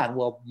come on.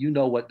 Well, you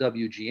know what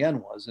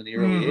WGN was in the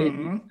early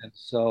 80s. And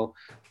so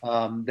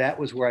that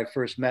was where I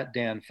first met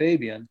Dan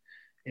Fabian.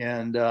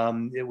 And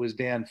it was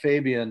Dan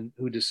Fabian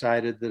who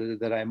decided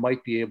that I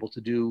might be able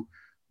to do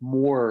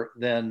more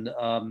than,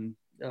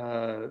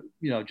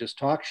 just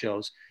talk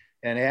shows.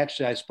 And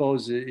actually, I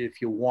suppose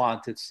if you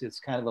want, it's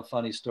kind of a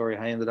funny story.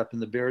 I ended up in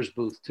the Bears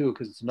booth too,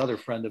 because it's another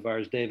friend of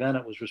ours, Dave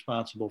Ennett, was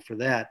responsible for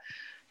that.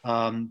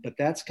 But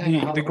that's kind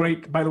of the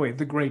great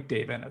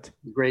Dave Ennett.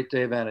 The great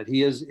Dave Ennett.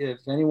 He is, if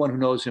anyone who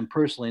knows him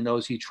personally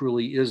knows, he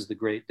truly is the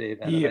great Dave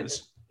Ennett. He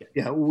is.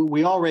 Yeah,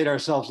 we all rate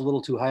ourselves a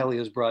little too highly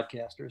as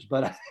broadcasters,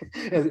 but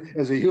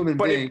as a human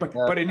being.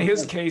 But in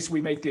his case,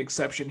 we make the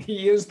exception.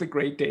 He is the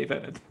great Dave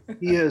Ennett.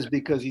 He is,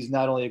 because he's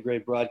not only a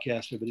great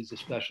broadcaster, but he's a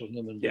special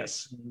human being.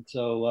 Yes. And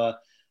so,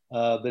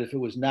 but if it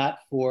was not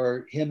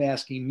for him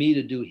asking me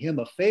to do him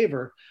a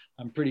favor,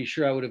 I'm pretty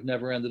sure I would have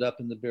never ended up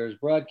in the Bears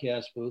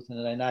broadcast booth. And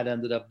had I not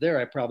ended up there,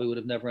 I probably would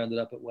have never ended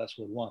up at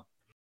Westwood One.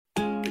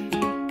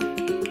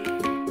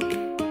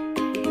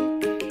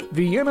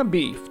 Vienna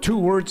beef, 2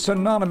 words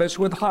synonymous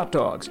with hot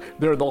dogs.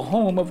 They're the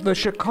home of the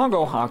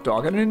Chicago hot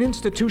dog and an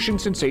institution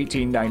since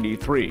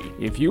 1893.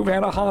 If you've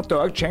had a hot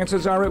dog,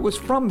 chances are it was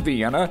from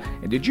Vienna.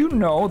 And did you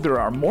know there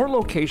are more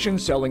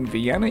locations selling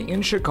Vienna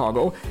in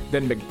Chicago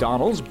than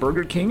McDonald's,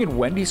 Burger King, and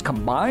Wendy's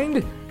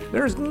combined?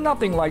 There's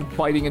nothing like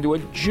biting into a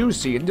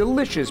juicy and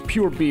delicious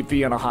pure beef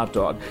Vienna hot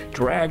dog,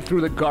 dragged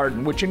through the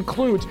garden, which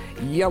includes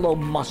yellow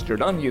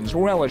mustard, onions,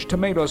 relish,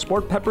 tomatoes,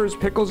 sport peppers,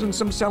 pickles, and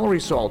some celery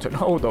salt. And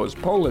oh, those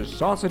Polish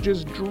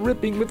sausages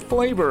dripping with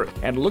flavor.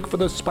 And look for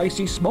the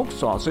spicy smoked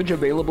sausage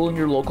available in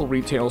your local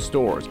retail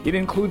stores. It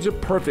includes a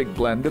perfect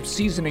blend of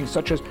seasonings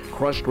such as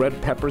crushed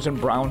red peppers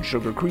and brown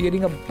sugar,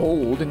 creating a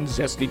bold and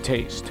zesty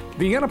taste.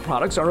 Vienna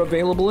products are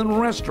available in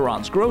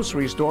restaurants,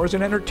 grocery stores,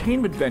 and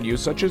entertainment venues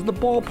such as the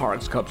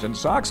ballparks, Cubs and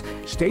Sox,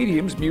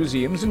 stadiums,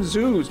 museums, and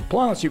zoos.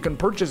 Plus, you can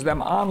purchase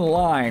them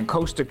online,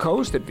 coast to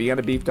coast at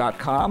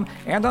viennabeef.com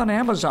and on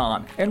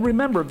Amazon. And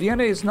remember,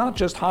 Vienna is not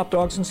just hot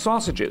dogs and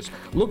sausages.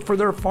 Look for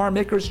their Farm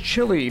Acres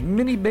chili,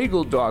 mini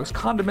bagel dogs,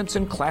 condiments,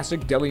 and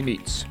classic deli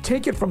meats.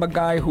 Take it from a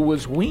guy who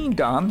was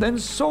weaned on, then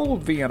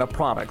sold Vienna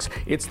products.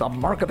 It's the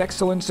mark of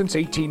excellence since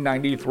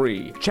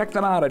 1893. Check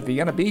them out at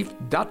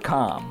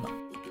viennabeef.com.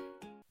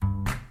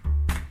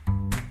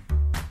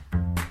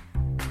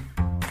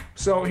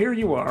 So here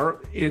you are,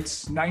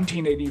 it's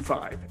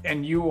 1985,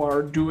 and you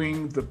are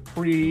doing the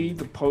pre,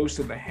 the post,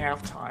 and the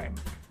halftime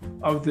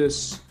of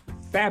this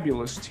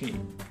fabulous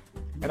team.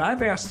 And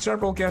I've asked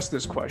several guests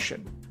this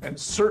question, and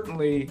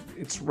certainly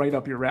it's right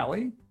up your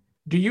alley.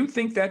 Do you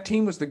think that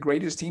team was the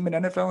greatest team in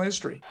NFL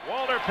history?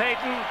 Walter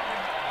Payton,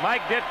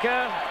 Mike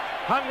Ditka,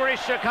 hungry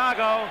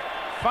Chicago,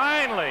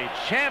 finally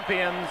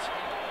champions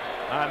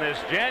on this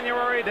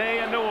January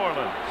day in New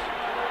Orleans.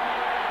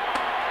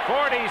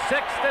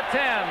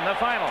 46-10, the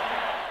final.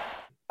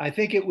 I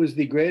think it was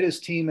the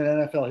greatest team in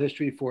NFL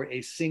history for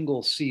a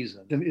single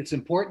season. It's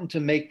important to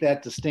make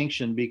that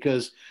distinction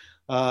because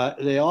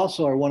they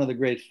also are one of the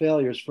great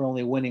failures for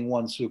only winning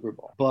one Super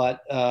Bowl.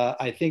 But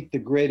I think the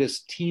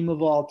greatest team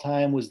of all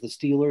time was the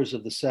Steelers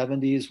of the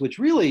 70s, which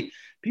really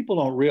people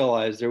don't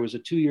realize there was a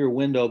 2-year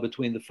window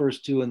between the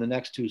first 2 and the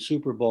next 2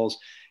 Super Bowls.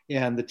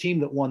 And the team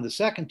that won the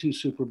second 2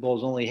 Super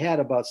Bowls only had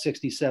about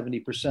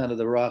 60-70% of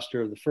the roster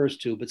of the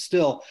first 2. But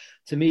still,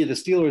 to me, the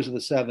Steelers of the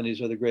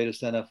 70s are the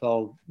greatest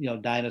NFL,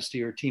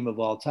 dynasty or team of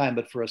all time.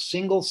 But for a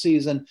single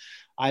season,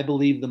 I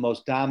believe the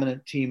most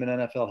dominant team in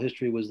NFL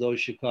history was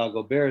those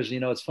Chicago Bears.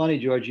 It's funny,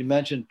 George, you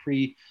mentioned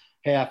pre,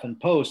 half, and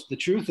post. The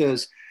truth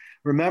is,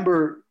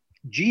 remember,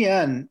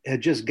 GN had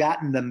just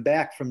gotten them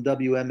back from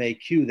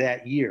WMAQ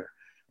that year.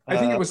 I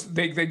think it was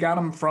they got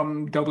them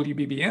from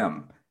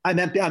WBBM. I'm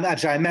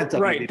sorry, I meant WBBM.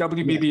 Right,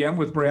 WBBM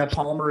with Brad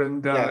Palmer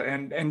and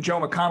Joe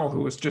McConnell,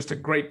 who was just a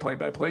great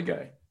play-by-play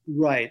guy.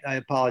 Right, I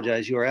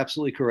apologize. You are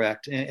absolutely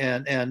correct.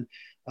 And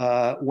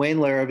Wayne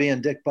Larrivee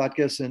and Dick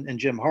Butkus and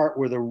Jim Hart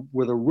were the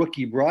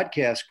rookie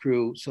broadcast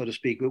crew, so to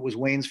speak. It was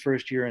Wayne's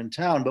first year in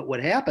town. But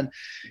what happened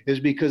is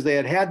because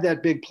they had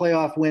that big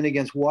playoff win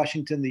against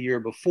Washington the year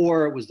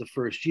before, it was the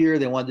first year.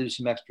 They wanted to do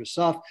some extra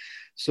stuff.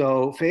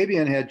 So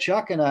Fabian had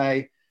Chuck and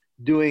I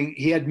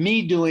he had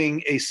me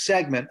doing a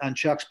segment on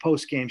Chuck's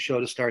post-game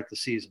show to start the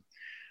season.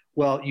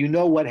 Well, you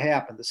know what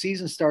happened. The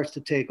season starts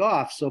to take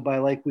off. So by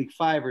like week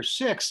 5 or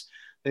 6,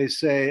 they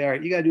say, all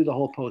right, you got to do the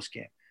whole post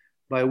game.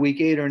 By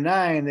week 8 or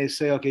 9, they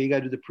say, okay, you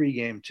got to do the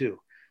pregame too.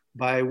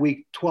 By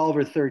week 12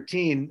 or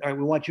 13, all right,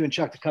 we want you and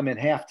Chuck to come in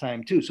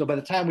halftime too. So by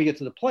the time we get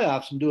to the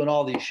playoffs, I'm doing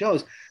all these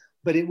shows.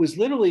 But it was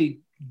literally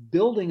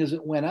building as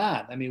it went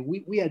on. I mean,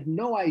 we had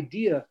no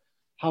idea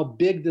how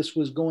big this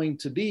was going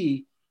to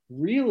be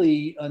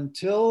really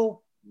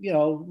until,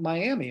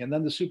 Miami. And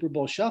then the Super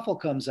Bowl Shuffle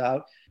comes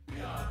out.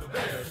 We are the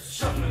Bears,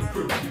 shuffling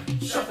through,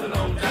 shuffling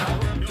on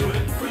down, doing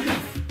it for you.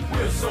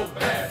 We're so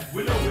bad,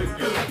 we know we're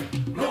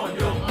good, blowing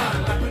your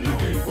mind like we knew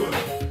we would.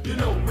 You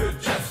know we're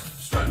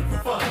just strutting for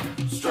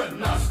fun,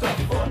 strutting our stuff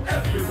for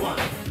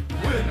everyone.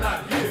 We're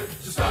not here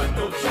to start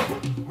no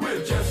trouble,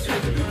 we're just here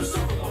to do the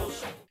Super Bowl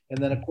show. And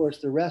then, of course,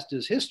 the rest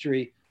is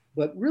history.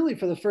 But really,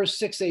 for the first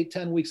 6, 8,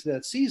 10 weeks of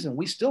that season,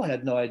 we still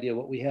had no idea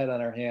what we had on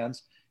our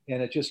hands.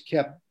 And it just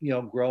kept,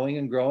 growing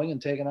and growing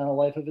and taking on a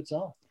life of its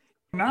own.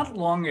 Not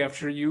long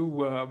after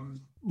you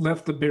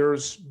left the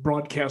Bears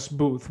broadcast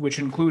booth, which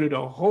included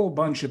a whole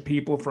bunch of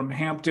people from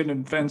Hampton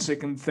and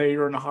Fensick and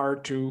Thayer and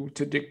Hart to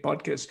Dick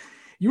Butkus,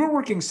 you were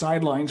working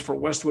sidelines for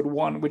Westwood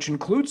One, which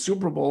includes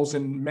Super Bowls.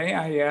 And may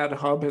I add,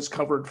 Hub has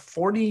covered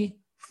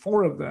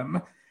 44 of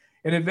them.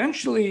 And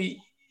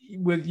eventually,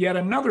 with yet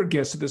another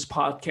guest of this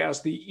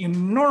podcast, the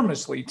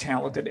enormously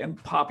talented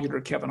and popular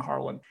Kevin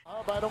Harlan.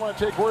 I don't want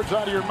to take words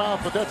out of your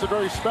mouth, but that's a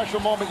very special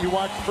moment you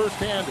watched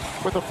firsthand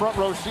with the front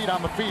row seat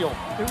on the field.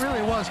 It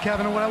really was,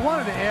 Kevin. And what I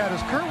wanted to add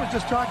is Kurt was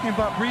just talking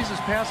about Brees'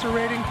 passer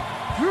rating.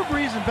 Drew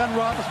Brees and Ben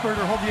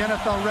Roethlisberger hold the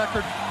NFL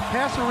record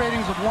passer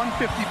ratings of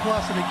 150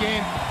 plus in a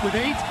game with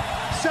 8.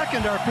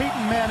 Second are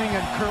Peyton Manning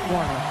and Kurt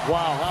Warner.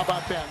 Wow, how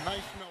about that?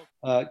 Nice note.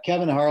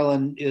 Kevin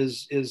Harlan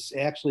is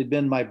actually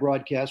been my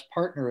broadcast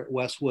partner at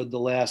Westwood the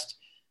last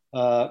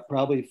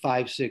probably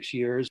 5-6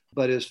 years.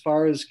 But as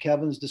far as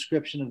Kevin's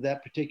description of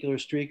that particular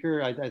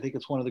streaker, I think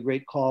it's one of the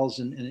great calls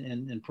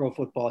in pro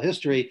football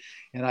history,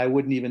 and I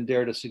wouldn't even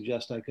dare to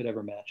suggest I could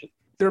ever match it.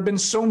 There have been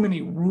so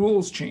many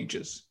rules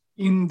changes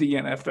in the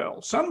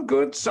NFL, some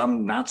good,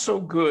 some not so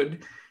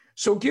good.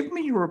 So give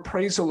me your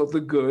appraisal of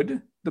the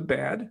good, the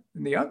bad,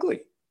 and the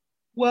ugly.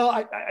 Well,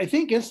 I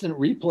think instant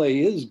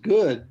replay is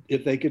good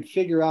if they could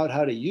figure out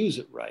how to use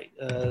it right.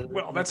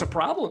 Well, that's a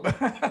problem.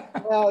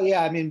 Well,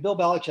 yeah, I mean, Bill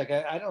Belichick,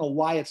 I don't know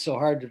why it's so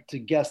hard to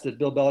guess that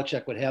Bill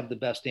Belichick would have the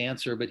best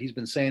answer, but he's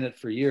been saying it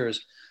for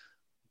years.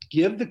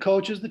 Give the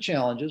coaches the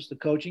challenges. The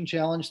coaching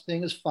challenge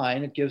thing is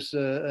fine. It gives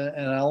an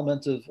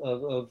element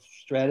of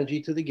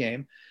strategy to the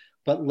game,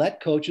 but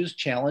let coaches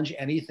challenge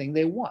anything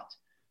they want.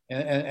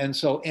 And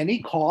so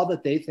any call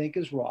that they think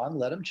is wrong,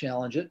 let them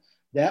challenge it.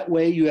 That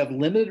way you have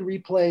limited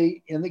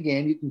replay in the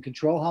game. You can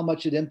control how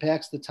much it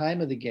impacts the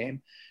time of the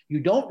game. You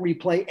don't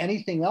replay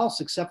anything else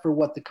except for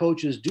what the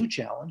coaches do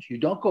challenge. You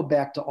don't go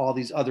back to all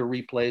these other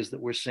replays that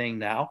we're seeing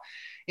now.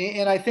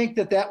 And I think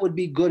that would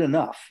be good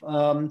enough.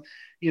 Beyond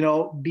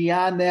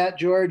that,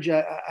 George,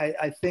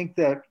 I think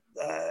that,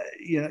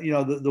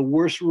 the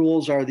worst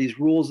rules are these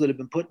rules that have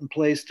been put in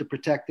place to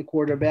protect the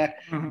quarterback,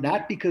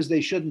 not because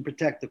they shouldn't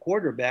protect the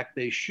quarterback.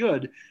 They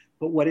should.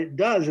 But what it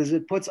does is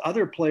it puts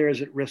other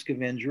players at risk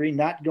of injury,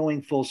 not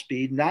going full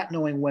speed, not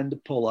knowing when to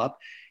pull up.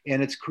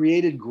 And it's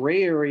created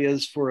gray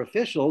areas for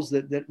officials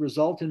that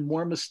result in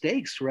more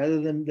mistakes rather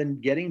than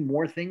getting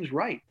more things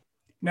right.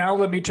 Now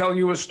let me tell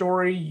you a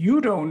story you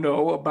don't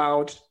know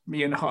about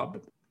me and Hub.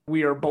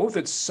 We are both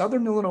at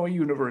Southern Illinois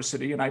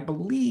University, and I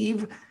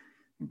believe,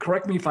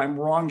 correct me if I'm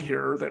wrong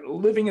here, that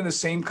living in the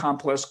same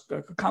complex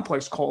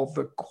called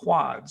the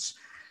Quads.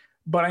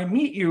 But I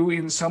meet you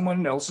in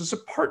someone else's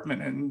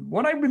apartment. And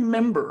what I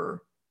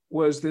remember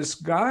was this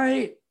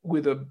guy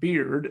with a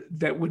beard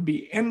that would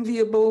be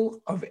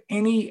enviable of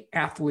any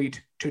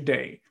athlete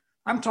today.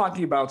 I'm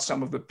talking about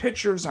some of the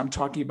pitchers. I'm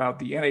talking about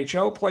the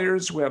NHL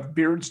players who have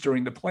beards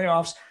during the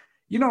playoffs.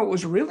 It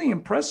was really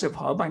impressive,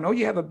 Hub. I know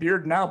you have a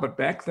beard now, but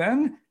back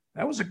then,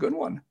 that was a good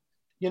one.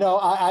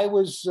 I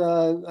was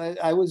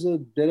a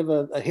bit of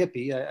a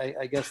hippie.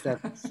 I guess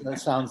that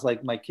sounds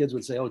like my kids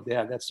would say, "Oh,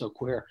 Dad, that's so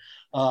queer."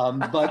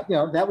 But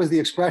that was the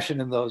expression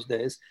in those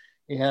days,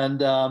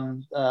 and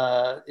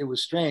it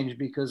was strange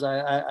because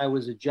I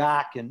was a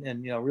jock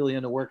and really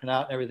into working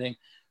out and everything.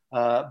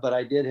 But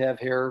I did have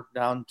hair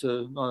down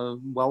to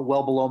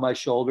well below my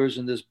shoulders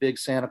and this big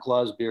Santa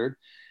Claus beard,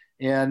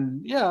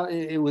 and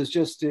it was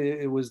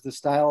the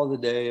style of the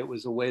day. It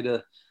was a way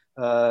to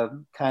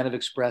kind of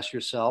express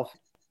yourself.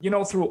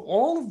 Through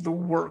all of the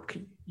work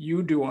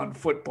you do on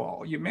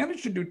football, you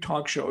managed to do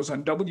talk shows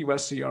on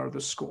WSCR, The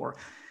Score.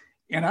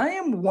 And I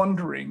am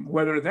wondering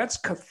whether that's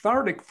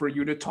cathartic for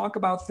you to talk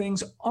about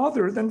things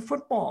other than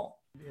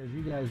football. As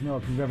you guys know,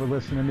 if you've ever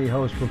listened to me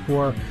host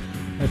before,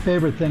 my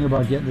favorite thing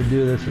about getting to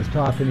do this is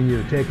talking to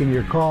you, taking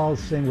your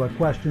calls, seeing what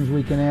questions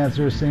we can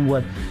answer, seeing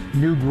what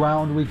new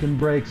ground we can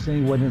break,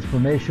 seeing what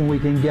information we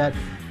can get.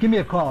 Give me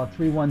a call at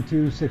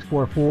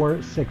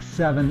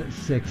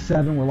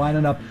 312-644-6767. We're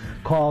lining up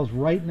calls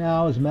right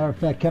now. As a matter of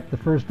fact, kept the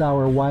first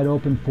hour wide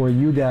open for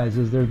you guys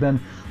as there's been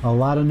a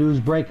lot of news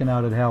breaking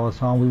out at Halas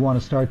Hall. We want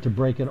to start to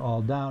break it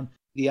all down.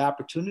 the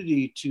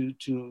opportunity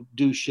to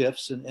do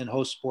shifts and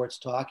host sports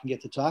talk and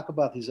get to talk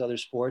about these other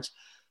sports.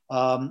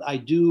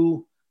 I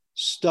do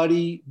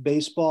study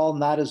baseball,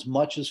 not as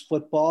much as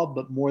football,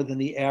 but more than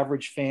the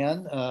average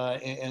fan.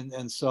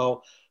 And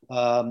so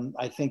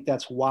I think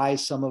that's why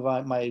some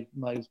of my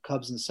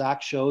Cubs and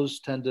Sox shows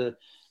tend to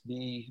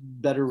be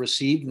better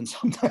received than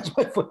sometimes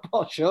my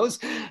football shows.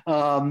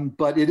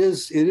 But it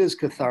is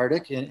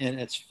cathartic and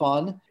it's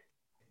fun.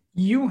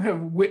 You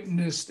have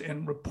witnessed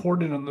and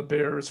reported on the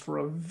Bears for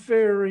a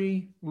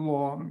very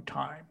long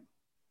time.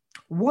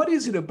 What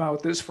is it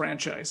about this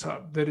franchise,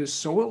 Hub, that is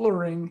so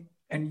alluring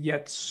and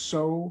yet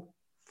so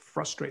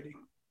frustrating?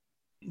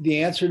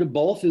 The answer to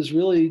both is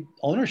really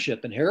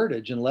ownership and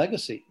heritage and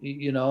legacy.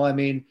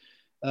 George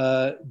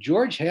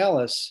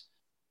Halas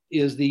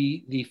is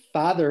the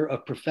father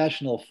of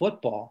professional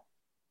football,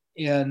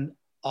 and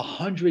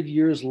 100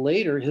 years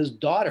later, his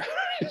daughter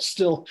is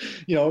still,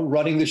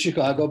 running the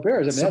Chicago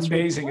Bears. I mean, that's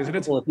amazing, isn't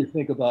it? If you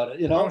think about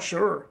it, Oh,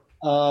 sure.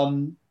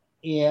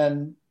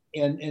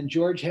 And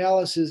George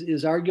Halas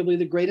is arguably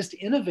the greatest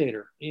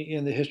innovator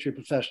in the history of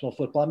professional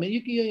football. I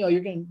mean,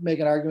 you're going to make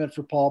an argument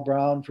for Paul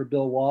Brown, for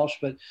Bill Walsh,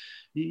 but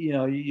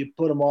you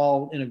put them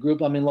all in a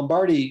group. I mean,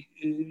 Lombardi,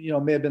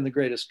 may have been the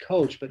greatest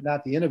coach, but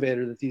not the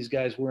innovator that these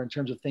guys were in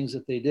terms of things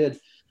that they did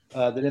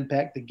that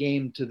impact the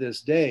game to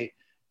this day.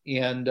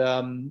 And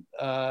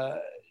I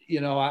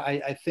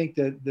think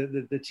that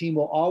the team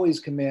will always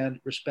command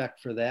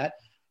respect for that.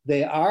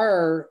 They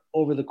are,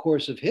 over the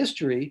course of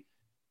history,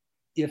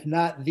 if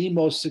not the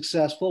most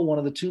successful, one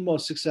of the two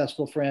most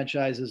successful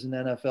franchises in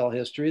NFL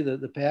history.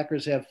 The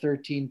Packers have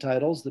 13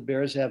 titles. The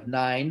Bears have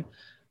 9.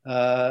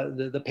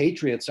 The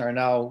Patriots are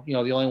now, the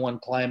only one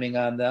climbing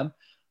on them.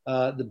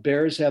 The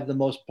Bears have the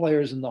most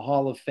players in the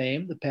Hall of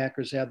Fame. The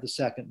Packers have the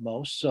second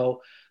most.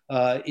 So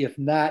if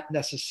not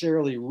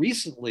necessarily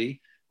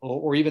recently,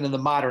 or even in the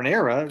modern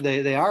era,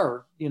 they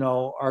are,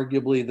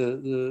 arguably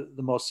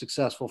the most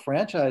successful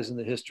franchise in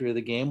the history of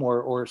the game,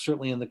 or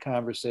certainly in the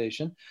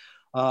conversation.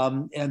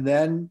 And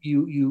then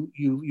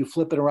you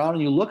flip it around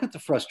and you look at the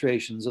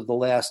frustrations of the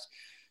last,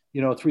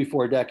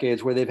 3-4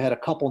 decades where they've had a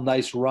couple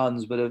nice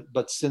runs,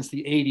 but since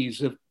the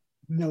 80s have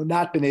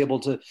not been able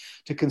to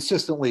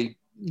consistently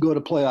go to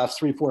playoffs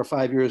 3, 4,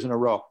 5 years in a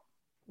row.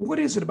 What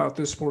is it about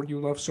this sport you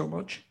love so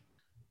much?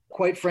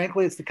 Quite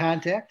frankly, it's the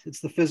contact. It's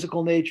the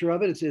physical nature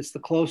of it. It's the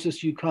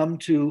closest you come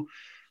to,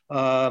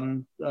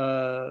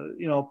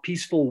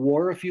 peaceful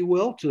war, if you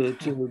will,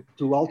 to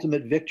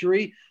ultimate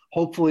victory.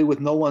 Hopefully, with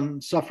no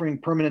one suffering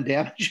permanent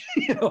damage.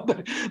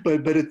 But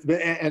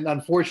and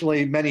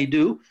unfortunately, many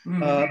do.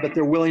 But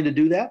they're willing to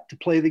do that, to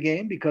play the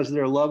game because of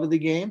their love of the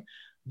game.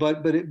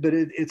 But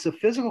it's a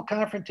physical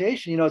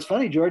confrontation. It's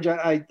funny, George.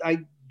 I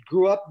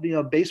grew up.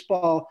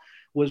 Baseball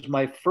was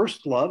my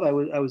first love. I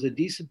was a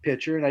decent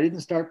pitcher, and I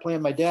didn't start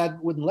playing. My dad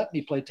wouldn't let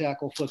me play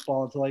tackle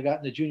football until I got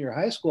into junior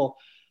high school.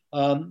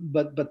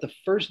 But the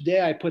first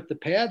day I put the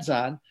pads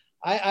on,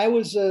 I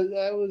was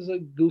a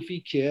goofy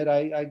kid.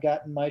 I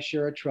got in my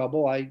share of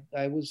trouble. I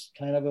was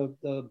kind of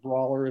a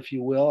brawler, if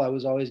you will. I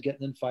was always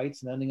getting in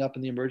fights and ending up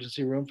in the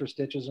emergency room for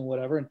stitches and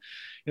whatever. And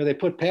they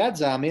put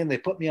pads on me and they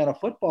put me on a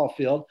football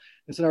field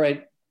and said, "All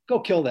right, go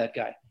kill that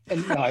guy."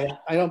 And I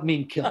don't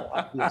mean kill,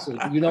 obviously.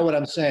 You know what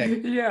I'm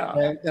saying? Yeah.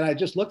 And I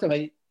just looked at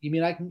him. You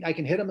mean I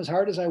can hit him as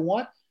hard as I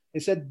want? They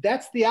said,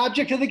 "That's the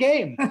object of the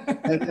game."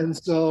 and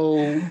so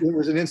it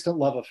was an instant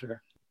love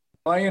affair.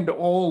 I end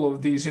all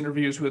of these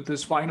interviews with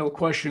this final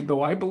question,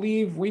 though I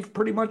believe we've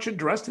pretty much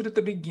addressed it at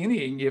the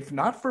beginning. If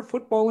not for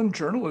football and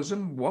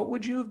journalism, what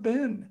would you have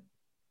been?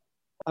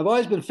 I've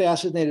always been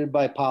fascinated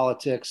by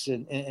politics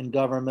and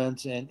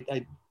government, and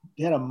I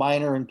had a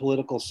minor in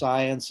political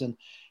science, and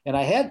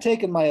I had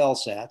taken my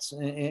LSATs,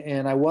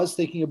 and I was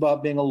thinking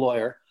about being a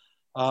lawyer,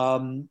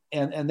 and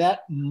that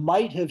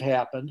might have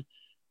happened,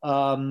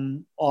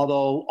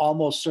 although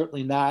almost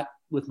certainly not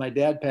with my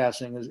dad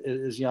passing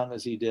as young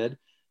as he did.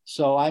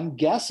 So I'm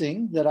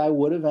guessing that I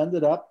would have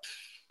ended up,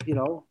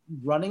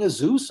 running a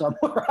zoo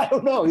somewhere. I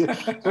don't know.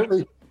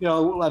 Certainly,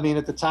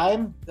 at the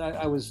time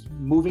I was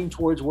moving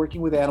towards working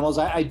with animals.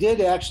 I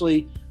did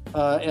actually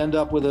end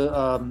up with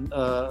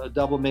a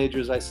double major,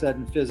 as I said,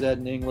 in phys ed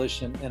and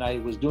English, and I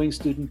was doing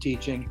student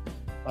teaching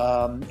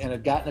and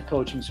had gotten a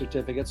coaching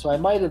certificate. So I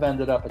might have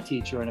ended up a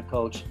teacher and a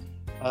coach,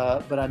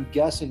 but I'm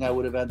guessing I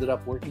would have ended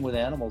up working with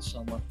animals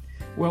somewhere.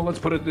 Well, let's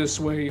put it this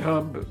way,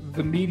 Hub.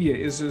 The media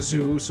is a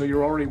zoo, so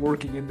you're already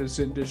working in this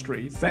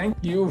industry. Thank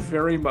you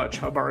very much,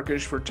 Hub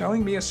Arkush, for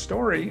telling me a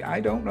story I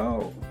don't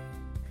know.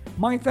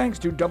 My thanks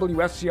to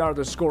WSCR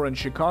The Score in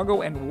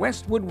Chicago and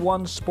Westwood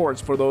One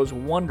Sports for those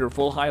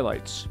wonderful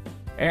highlights.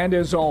 And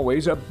as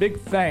always, a big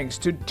thanks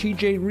to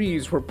TJ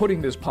Reeves for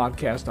putting this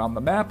podcast on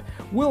the map,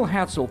 Will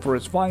Hatzel for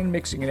his fine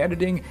mixing and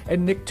editing,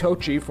 and Nick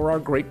Tochi for our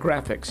great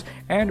graphics.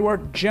 And to our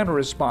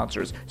generous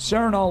sponsors,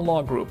 Serenal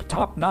Law Group,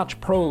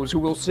 top-notch pros who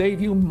will save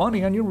you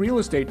money on your real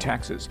estate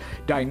taxes,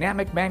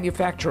 Dynamic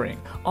Manufacturing,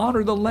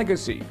 Honor the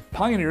Legacy,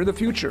 Pioneer the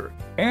Future,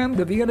 and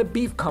the Vienna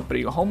Beef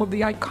Company, home of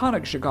the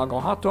iconic Chicago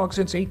hot dog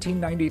since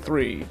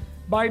 1893.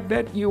 by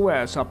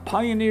BetUS, a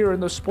pioneer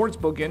in the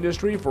sportsbook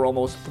industry for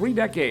almost 3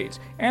 decades,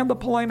 and the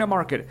Paulina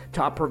Market,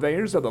 top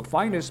purveyors of the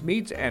finest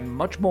meats and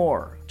much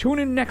more. Tune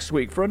in next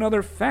week for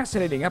another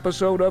fascinating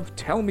episode of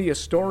Tell Me a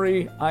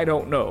Story I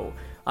Don't Know.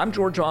 I'm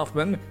George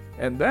Hoffman,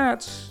 and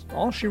that's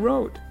all she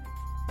wrote.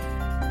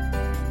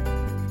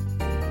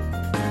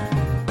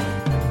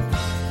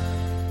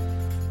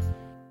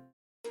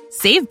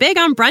 Save big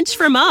on brunch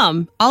for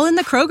mom, all in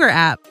the Kroger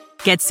app.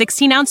 Get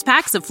 16-ounce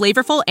packs of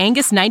flavorful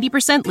Angus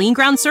 90% lean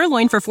ground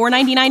sirloin for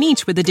 $4.99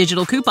 each with a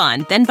digital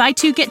coupon. Then buy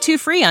 2, get 2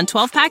 free on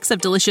 12 packs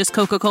of delicious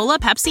Coca-Cola,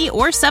 Pepsi,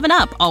 or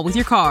 7-Up, all with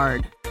your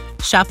card.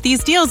 Shop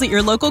these deals at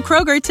your local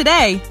Kroger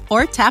today,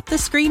 or tap the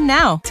screen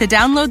now to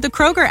download the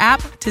Kroger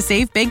app to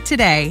save big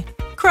today.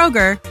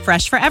 Kroger,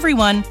 fresh for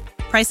everyone.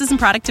 Prices and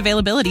product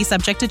availability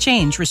subject to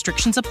change.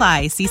 Restrictions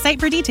apply. See site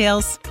for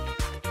details.